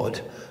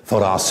Lord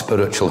for our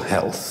spiritual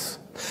health.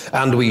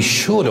 And we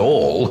should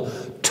all,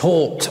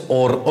 taught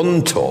or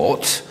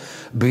untaught,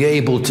 be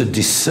able to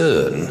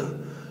discern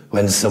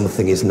when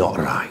something is not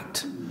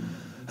right.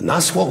 And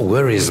that's what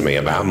worries me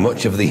about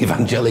much of the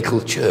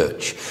evangelical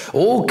church.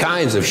 All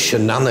kinds of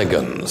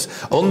shenanigans,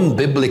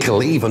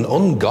 unbiblical, even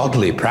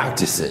ungodly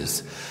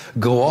practices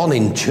go on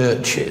in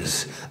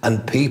churches,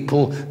 and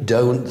people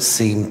don't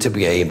seem to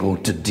be able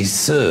to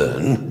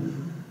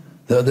discern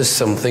that there's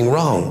something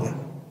wrong.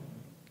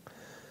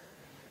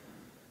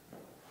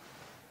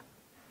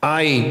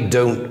 I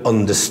don't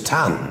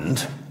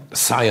understand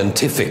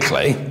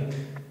scientifically.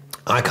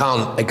 I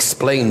can't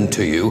explain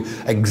to you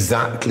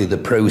exactly the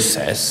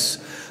process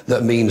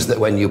that means that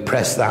when you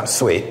press that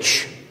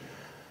switch,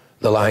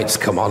 the lights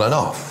come on and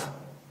off.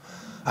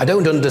 I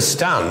don't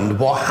understand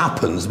what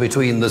happens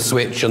between the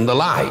switch and the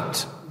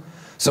light.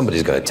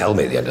 Somebody's going to tell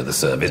me at the end of the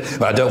service,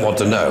 but I don't want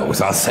to know,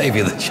 so I'll save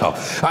you the job.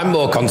 I'm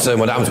more concerned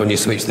what happens when you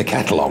switch the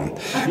kettle on,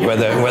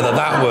 whether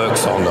that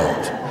works or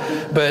not.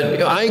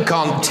 But I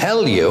can't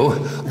tell you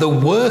the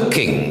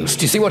workings.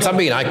 Do you see what I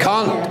mean? I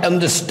can't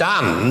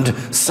understand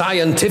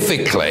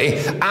scientifically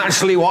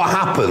actually what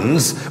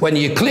happens when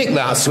you click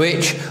that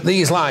switch,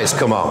 these lights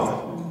come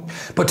on.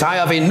 But I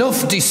have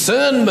enough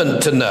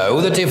discernment to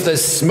know that if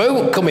there's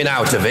smoke coming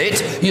out of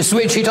it, you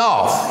switch it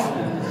off.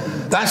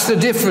 That's the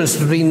difference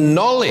between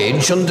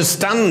knowledge,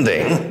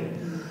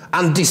 understanding,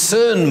 and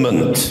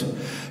discernment.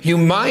 You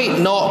might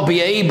not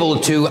be able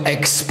to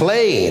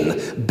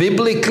explain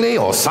biblically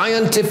or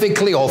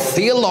scientifically or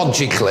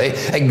theologically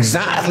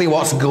exactly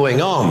what's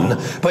going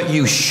on, but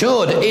you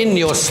should, in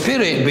your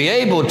spirit, be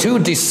able to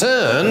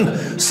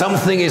discern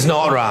something is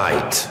not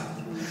right.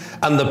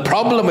 And the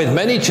problem with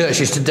many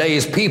churches today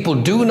is people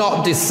do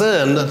not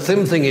discern that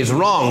something is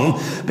wrong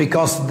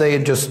because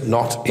they're just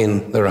not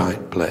in the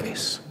right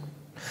place.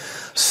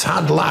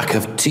 Sad lack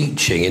of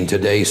teaching in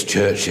today's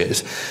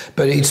churches,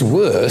 but it's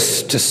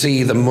worse to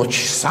see the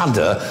much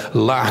sadder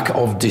lack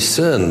of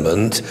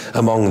discernment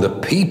among the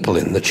people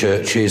in the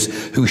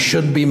churches who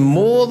should be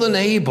more than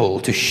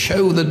able to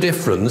show the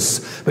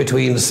difference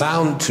between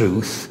sound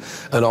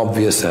truth and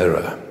obvious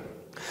error.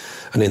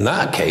 And in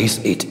that case,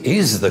 it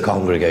is the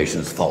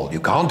congregation's fault. You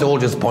can't all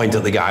just point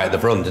at the guy at the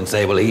front and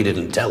say, well, he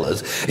didn't tell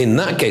us. In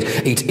that case,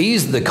 it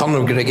is the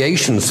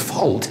congregation's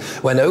fault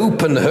when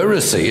open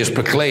heresy is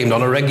proclaimed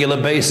on a regular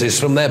basis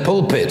from their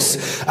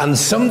pulpits, and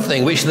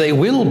something which they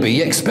will be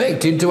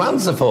expected to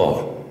answer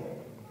for.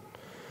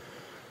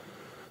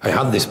 I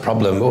had this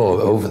problem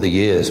over the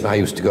years.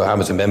 I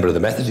was a member of the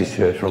Methodist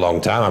Church for a long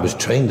time. I was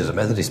trained as a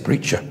Methodist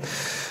preacher.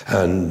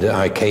 And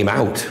I came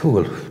out,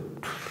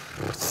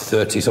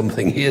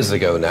 30-something years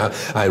ago now,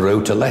 I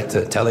wrote a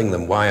letter telling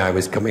them why I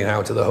was coming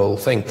out of the whole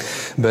thing.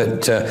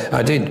 But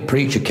I did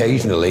preach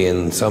occasionally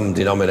in some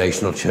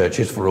denominational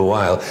churches for a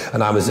while, and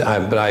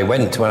but I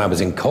went when I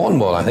was in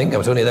Cornwall. I think I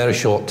was only there a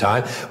short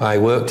time. I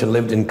worked and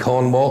lived in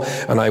Cornwall,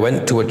 and I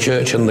went to a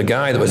church, and the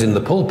guy that was in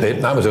the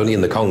pulpit, I was only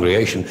in the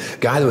congregation,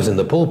 guy that was in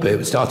the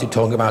pulpit started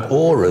talking about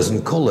auras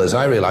and colours.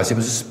 I realised he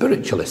was a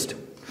spiritualist.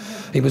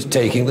 He was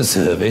taking the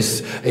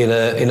service in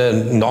a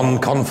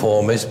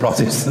non-conformist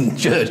Protestant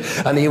church,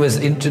 and he was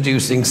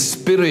introducing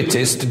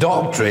spiritist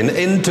doctrine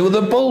into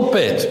the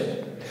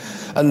pulpit.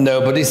 And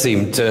nobody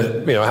seemed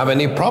to, have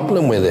any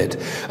problem with it.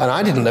 And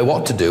I didn't know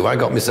what to do. I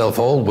got myself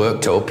all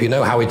worked up. You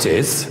know how it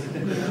is.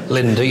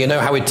 Linda, you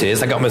know how it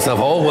is. I got myself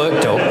all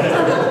worked up.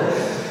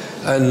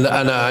 And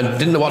I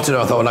didn't know what to do.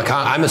 I thought, well,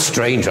 I'm a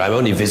stranger. I'm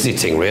only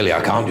visiting, really.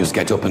 I can't just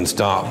get up and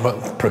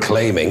start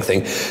proclaiming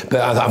things.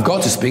 But I've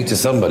got to speak to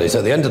somebody. So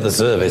at the end of the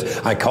service,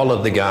 I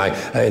collared the guy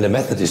in a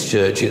Methodist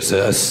church. It's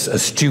a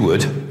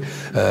steward,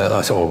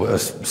 a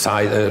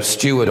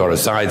steward or a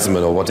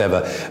sidesman or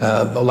whatever,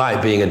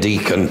 like being a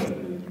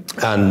deacon.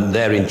 And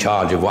they're in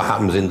charge of what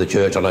happens in the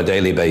church on a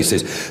daily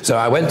basis. So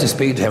I went to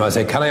speak to him. I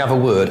said, can I have a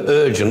word,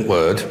 urgent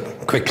word,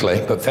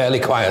 quickly, but fairly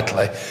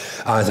quietly?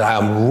 I said, I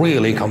am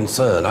really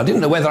concerned. I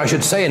didn't know whether I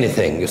should say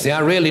anything. You see, I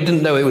really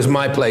didn't know it was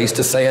my place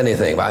to say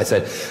anything. But I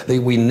said,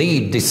 we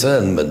need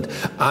discernment.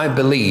 I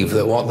believe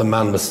that what the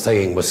man was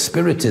saying was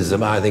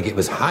spiritism. I think it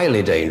was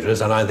highly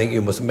dangerous, and I think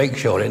you must make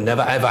sure it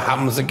never ever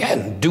happens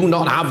again. Do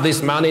not have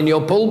this man in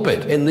your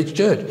pulpit in this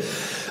church.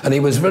 And he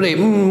was very,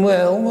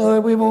 we're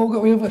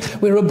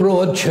a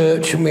broad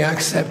church and we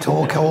accept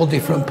all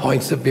different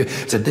points of view.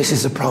 So this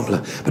is a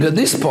problem. But at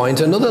this point,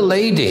 another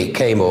lady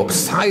came up,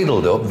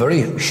 sidled up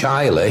very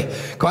shyly,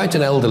 quite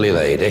an elderly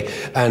lady,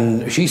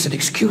 and she said,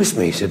 excuse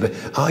me, she said, but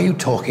are you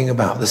talking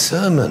about the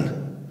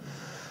sermon?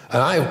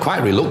 And I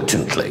quite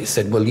reluctantly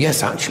said, well,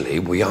 yes, actually,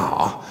 we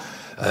are.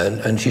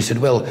 And she said,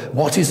 well,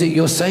 what is it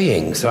you're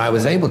saying? So I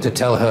was able to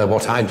tell her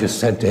what I just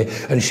said to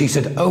her. And she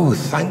said, oh,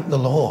 thank the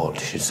Lord,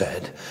 she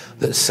said,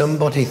 that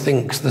somebody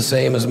thinks the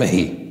same as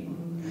me.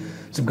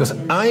 So because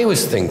I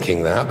was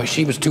thinking that, but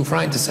she was too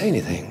frightened to say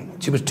anything.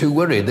 She was too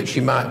worried that she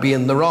might be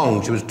in the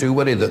wrong. She was too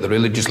worried that the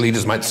religious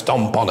leaders might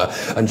stomp on her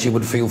and she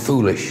would feel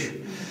foolish.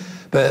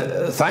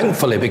 But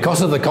thankfully,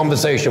 because of the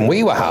conversation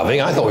we were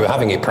having, I thought we were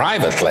having it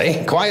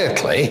privately,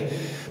 quietly,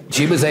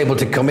 she was able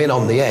to come in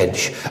on the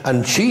edge,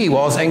 and she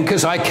was, and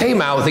because I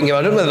came out thinking,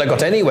 I don't know whether I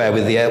got anywhere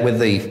with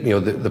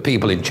the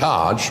people in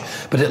charge,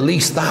 but at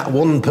least that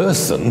one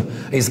person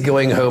is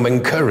going home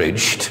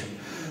encouraged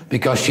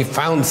because she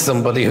found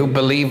somebody who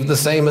believed the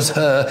same as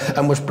her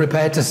and was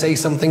prepared to say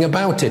something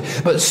about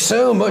it. But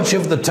so much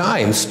of the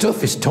time,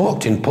 stuff is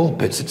talked in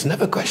pulpits, it's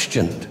never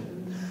questioned.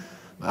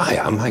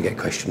 I get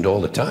questioned all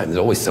the time. There's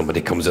always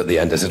somebody comes at the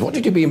end and says, what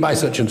did you mean by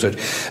such and such?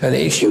 And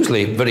it's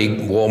usually very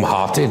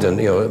warm-hearted,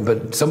 and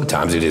but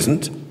sometimes it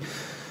isn't.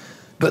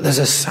 But there's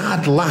a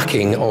sad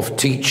lacking of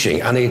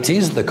teaching, and it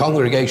is the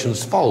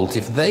congregation's fault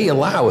if they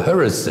allow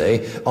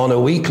heresy on a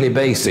weekly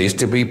basis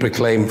to be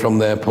proclaimed from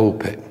their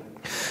pulpit.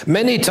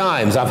 Many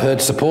times I've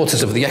heard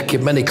supporters of the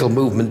ecumenical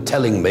movement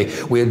telling me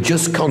we're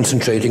just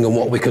concentrating on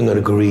what we can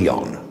agree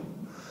on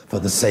for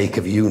the sake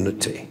of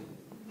unity.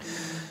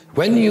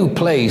 When you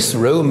place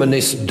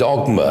Romanist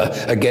dogma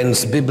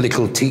against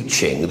biblical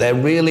teaching, there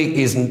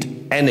really isn't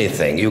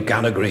anything you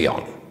can agree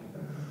on.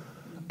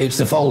 It's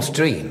a false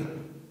dream.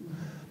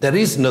 There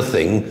is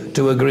nothing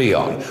to agree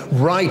on,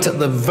 right at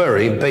the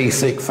very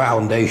basic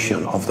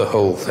foundation of the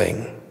whole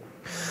thing.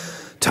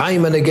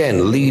 Time and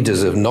again,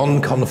 leaders of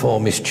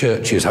nonconformist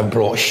churches have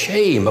brought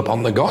shame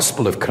upon the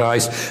gospel of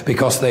Christ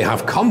because they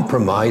have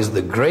compromised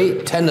the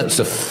great tenets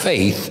of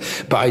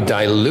faith by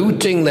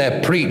diluting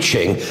their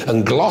preaching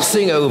and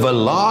glossing over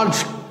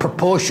large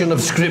proportion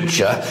of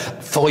Scripture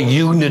for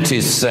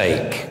unity's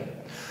sake,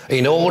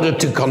 in order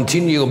to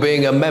continue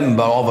being a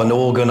member of an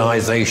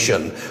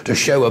organization, to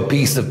show a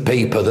piece of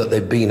paper that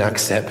they've been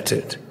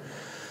accepted.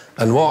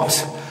 And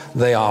what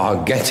they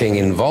are getting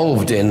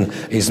involved in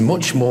is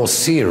much more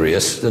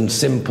serious than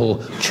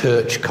simple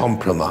church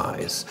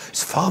compromise.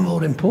 It's far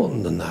more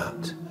important than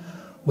that.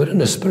 We're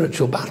in a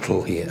spiritual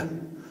battle here.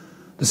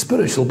 The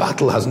spiritual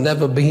battle has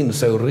never been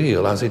so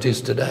real as it is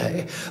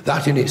today.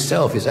 That in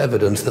itself is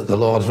evidence that the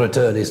Lord's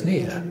return is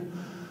near.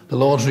 The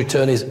Lord's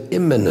return is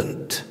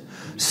imminent.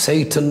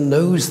 Satan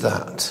knows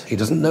that. He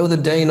doesn't know the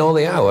day nor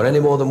the hour any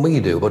more than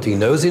we do, but he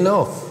knows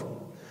enough.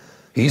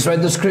 He's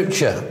read the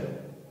Scripture.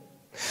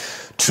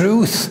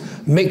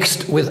 Truth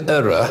mixed with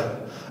error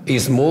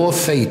is more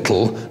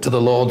fatal to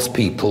the Lord's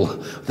people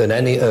than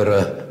any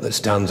error that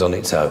stands on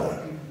its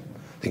own.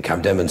 I think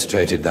I've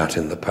demonstrated that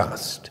in the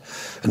past.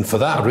 And for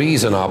that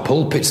reason, our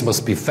pulpits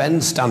must be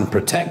fenced and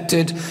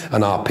protected,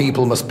 and our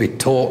people must be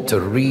taught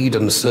to read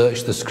and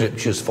search the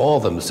Scriptures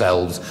for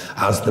themselves,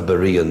 as the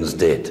Bereans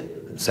did,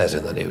 it says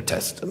in the New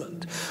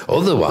Testament.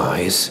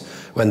 Otherwise,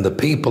 when the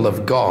people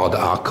of God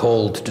are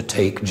called to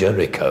take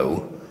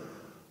Jericho,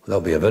 there'll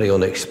be a very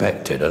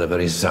unexpected and a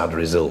very sad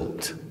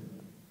result.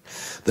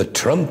 The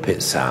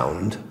trumpet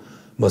sound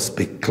must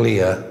be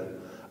clear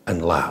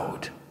and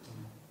loud.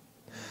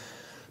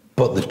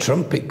 But the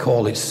trumpet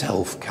call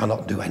itself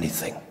cannot do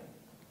anything.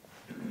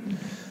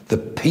 The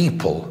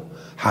people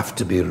have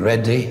to be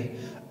ready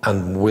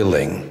and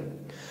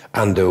willing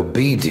and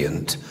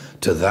obedient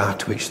to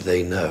that which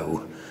they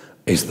know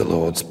is the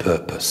Lord's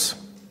purpose.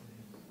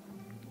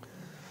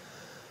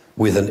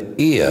 With an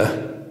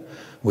ear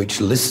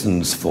which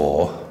listens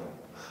for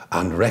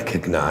and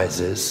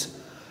recognizes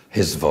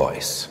his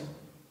voice.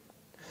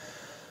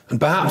 And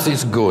perhaps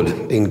it's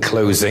good in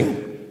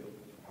closing.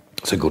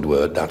 It's a good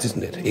word, that,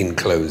 isn't it? In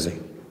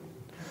closing.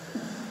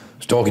 I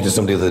was talking to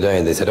somebody the other day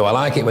and they said, I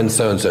like it when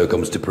so-and-so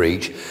comes to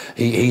preach.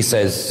 He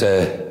says,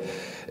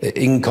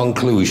 in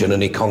conclusion,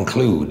 and he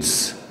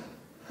concludes.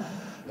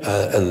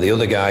 And the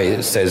other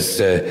guy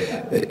says,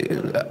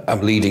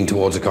 I'm leading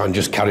towards a car, and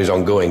just carries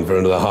on going for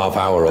another half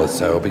hour or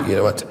so. But you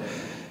know what?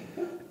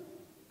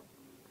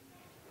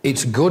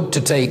 It's good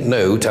to take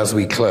note as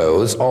we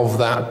close of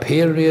that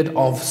period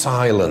of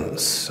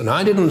silence. And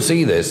I didn't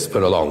see this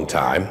for a long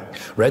time.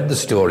 Read the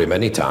story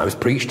many times,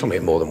 preached on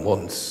it more than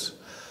once.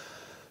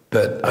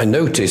 But I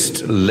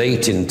noticed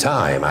late in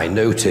time,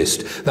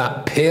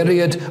 that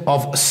period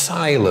of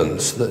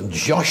silence that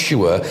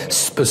Joshua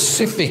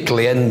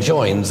specifically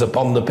enjoins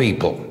upon the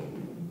people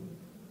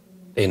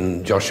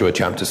in Joshua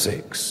chapter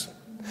 6.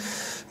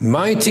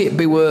 Might it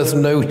be worth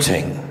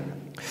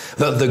noting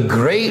that the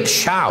great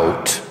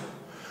shout,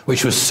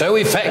 which was so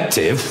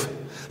effective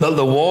that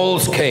the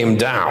walls came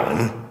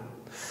down,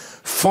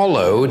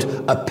 followed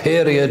a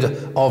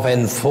period of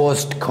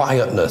enforced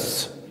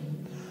quietness.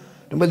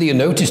 And whether you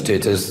noticed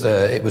it as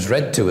it was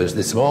read to us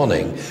this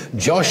morning,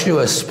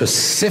 Joshua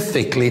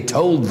specifically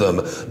told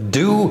them,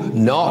 do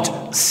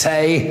not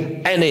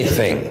say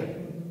anything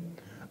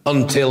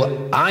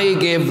until I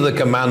give the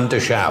command to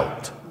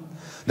shout.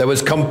 There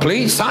was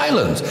complete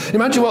silence.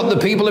 Imagine what the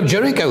people of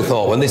Jericho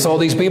thought when they saw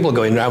these people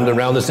going round and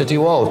round the city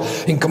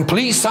walls. In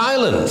complete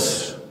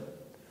silence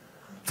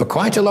for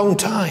quite a long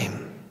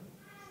time.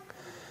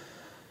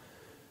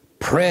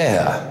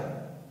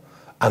 Prayer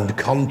and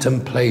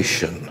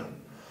contemplation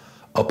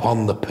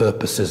upon the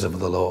purposes of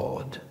the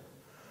Lord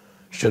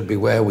should be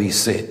where we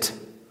sit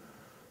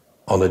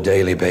on a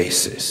daily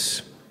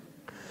basis.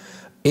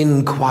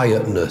 In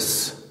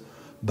quietness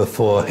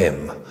before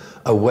him,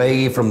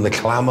 away from the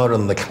clamour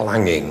and the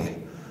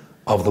clanging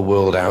of the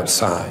world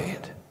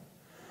outside.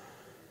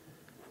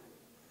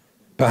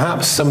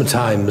 Perhaps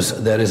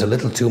sometimes there is a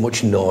little too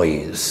much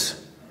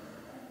noise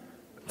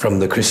from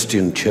the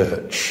Christian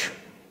church.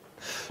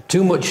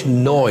 Too much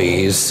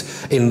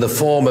noise in the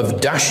form of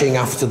dashing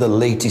after the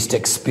latest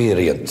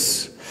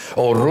experience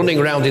or running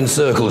around in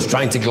circles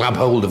trying to grab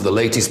hold of the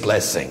latest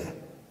blessing.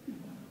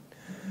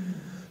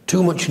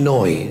 Too much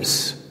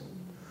noise,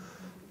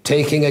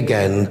 taking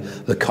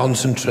again the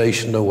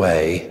concentration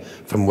away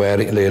from where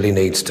it really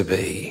needs to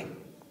be.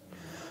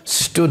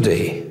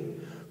 Study,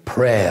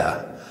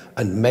 prayer,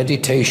 and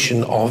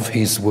meditation of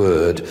his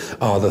word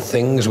are the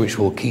things which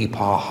will keep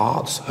our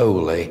hearts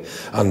holy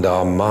and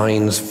our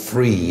minds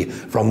free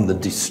from the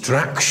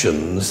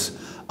distractions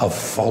of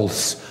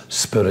false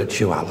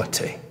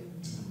spirituality.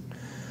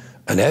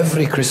 And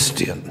every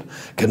Christian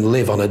can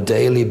live on a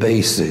daily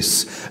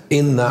basis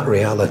in that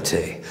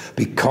reality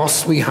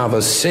because we have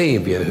a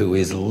Saviour who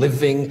is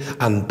living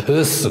and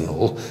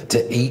personal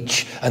to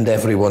each and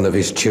every one of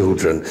his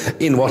children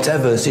in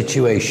whatever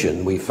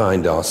situation we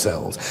find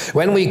ourselves.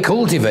 When we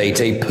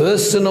cultivate a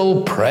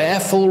personal,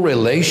 prayerful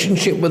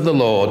relationship with the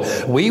Lord,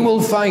 we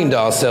will find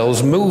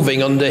ourselves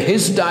moving under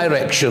his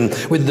direction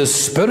with the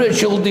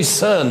spiritual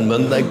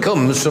discernment that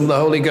comes from the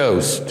Holy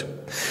Ghost.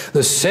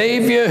 The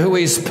Saviour who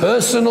is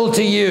personal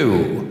to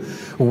you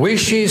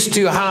wishes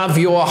to have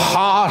your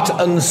heart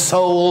and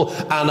soul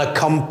and a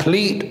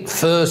complete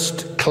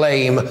first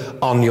claim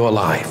on your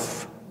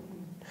life.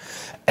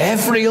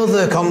 Every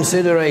other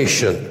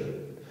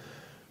consideration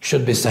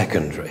should be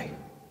secondary.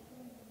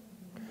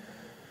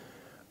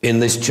 In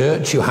this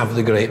church, you have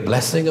the great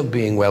blessing of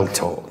being well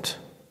taught.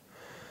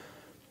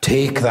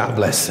 Take that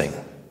blessing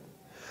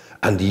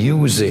and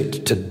use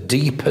it to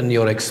deepen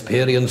your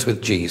experience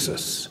with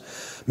Jesus.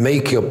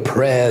 Make your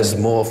prayers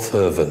more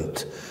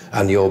fervent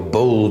and your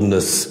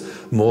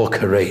boldness more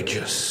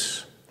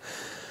courageous.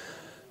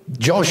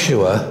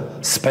 Joshua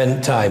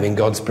spent time in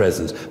God's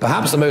presence.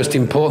 Perhaps the most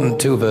important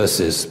two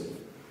verses.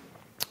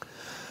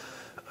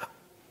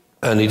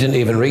 And he didn't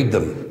even read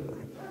them.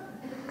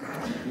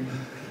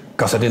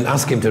 Because I didn't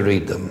ask him to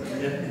read them.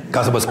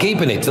 Because I was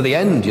keeping it to the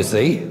end, you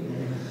see.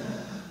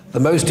 The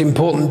most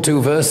important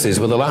two verses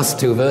were the last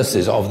two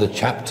verses of the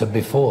chapter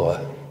before.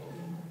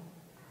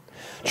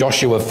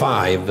 Joshua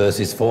 5,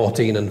 verses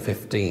 14 and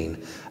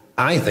 15,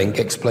 I think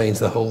explains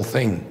the whole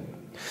thing.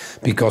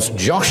 Because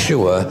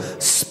Joshua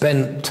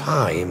spent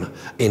time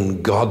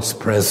in God's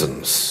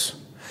presence.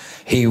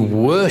 He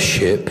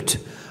worshipped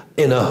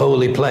in a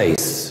holy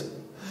place.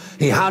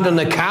 He had an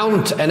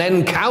encounter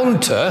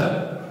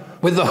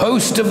with the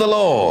host of the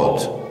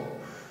Lord,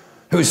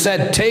 who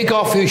said, "Take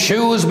off your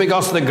shoes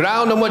because the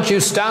ground on which you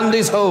stand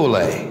is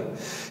holy."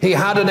 He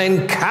had an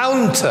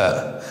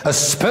encounter, a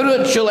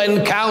spiritual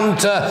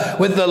encounter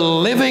with the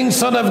living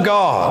Son of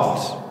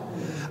God.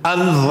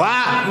 And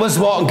that was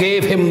what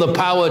gave him the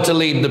power to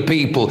lead the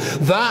people.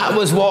 That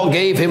was what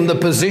gave him the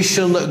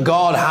position that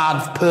God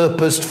had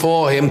purposed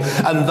for him.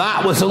 And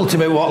that was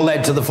ultimately what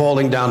led to the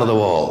falling down of the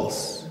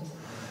walls.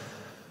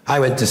 I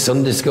went to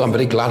Sunday school. I'm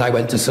very glad I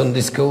went to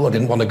Sunday school. I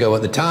didn't want to go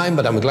at the time,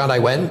 but I'm glad I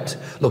went,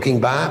 looking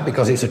back,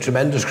 because it's a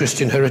tremendous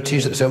Christian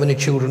heritage that so many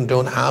children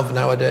don't have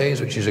nowadays,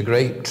 which is a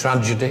great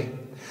tragedy.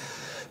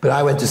 But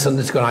I went to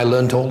Sunday school and I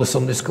learned all the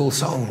Sunday school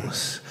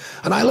songs.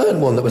 And I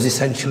learned one that was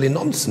essentially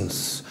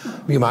nonsense.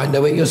 You might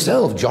know it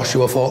yourself.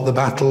 Joshua fought the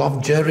battle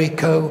of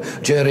Jericho.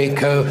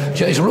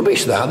 It's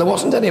rubbish that. There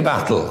wasn't any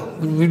battle.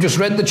 We just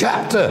read the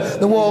chapter.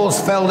 The walls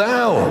fell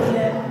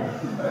down.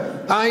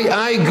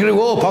 I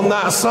grew up on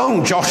that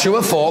song.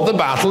 Joshua fought the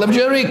battle of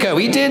Jericho.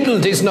 He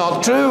didn't. It's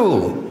not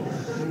true.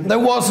 There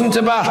wasn't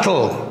a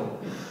battle.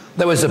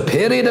 There was a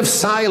period of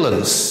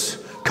silence,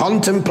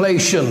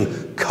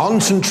 contemplation,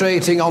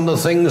 concentrating on the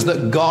things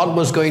that God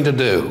was going to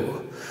do.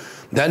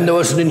 Then there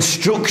was an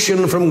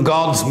instruction from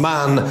God's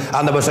man,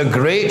 and there was a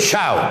great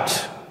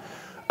shout,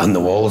 and the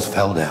walls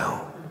fell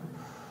down.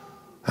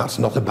 That's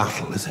not a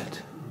battle, is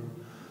it?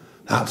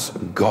 That's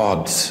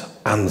God's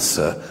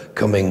answer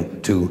coming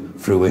to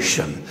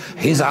fruition.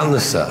 His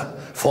answer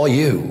for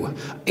you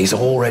is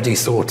already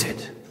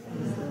sorted.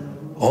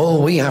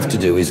 All we have to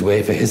do is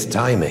wait for his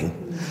timing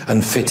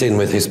and fit in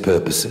with his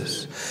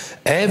purposes.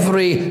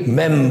 Every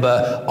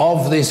member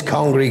of this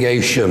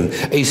congregation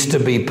is to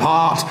be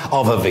part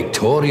of a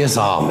victorious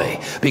army,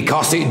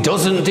 because it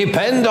doesn't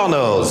depend on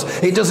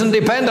us. It doesn't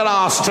depend on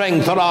our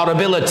strength or our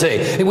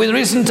ability. There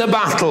isn't a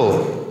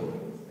battle.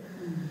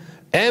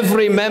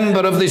 Every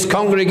member of this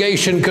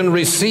congregation can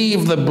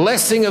receive the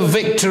blessing of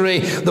victory,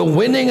 the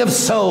winning of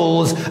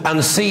souls,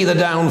 and see the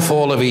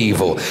downfall of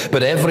evil.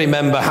 But every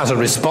member has a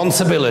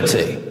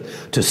responsibility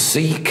to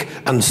seek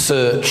and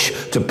search,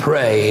 to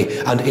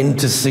pray and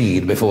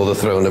intercede before the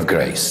throne of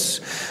grace.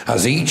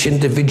 As each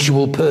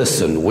individual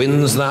person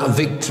wins that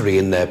victory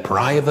in their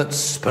private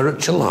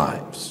spiritual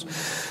lives,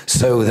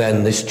 so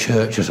then this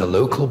church as a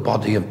local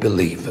body of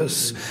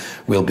believers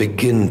will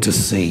begin to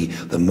see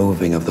the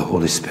moving of the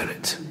Holy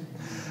Spirit.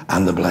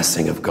 and the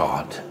blessing of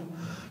God,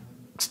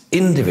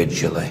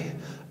 individually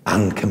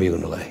and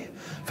communally,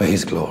 for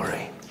his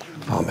glory.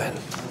 Amen.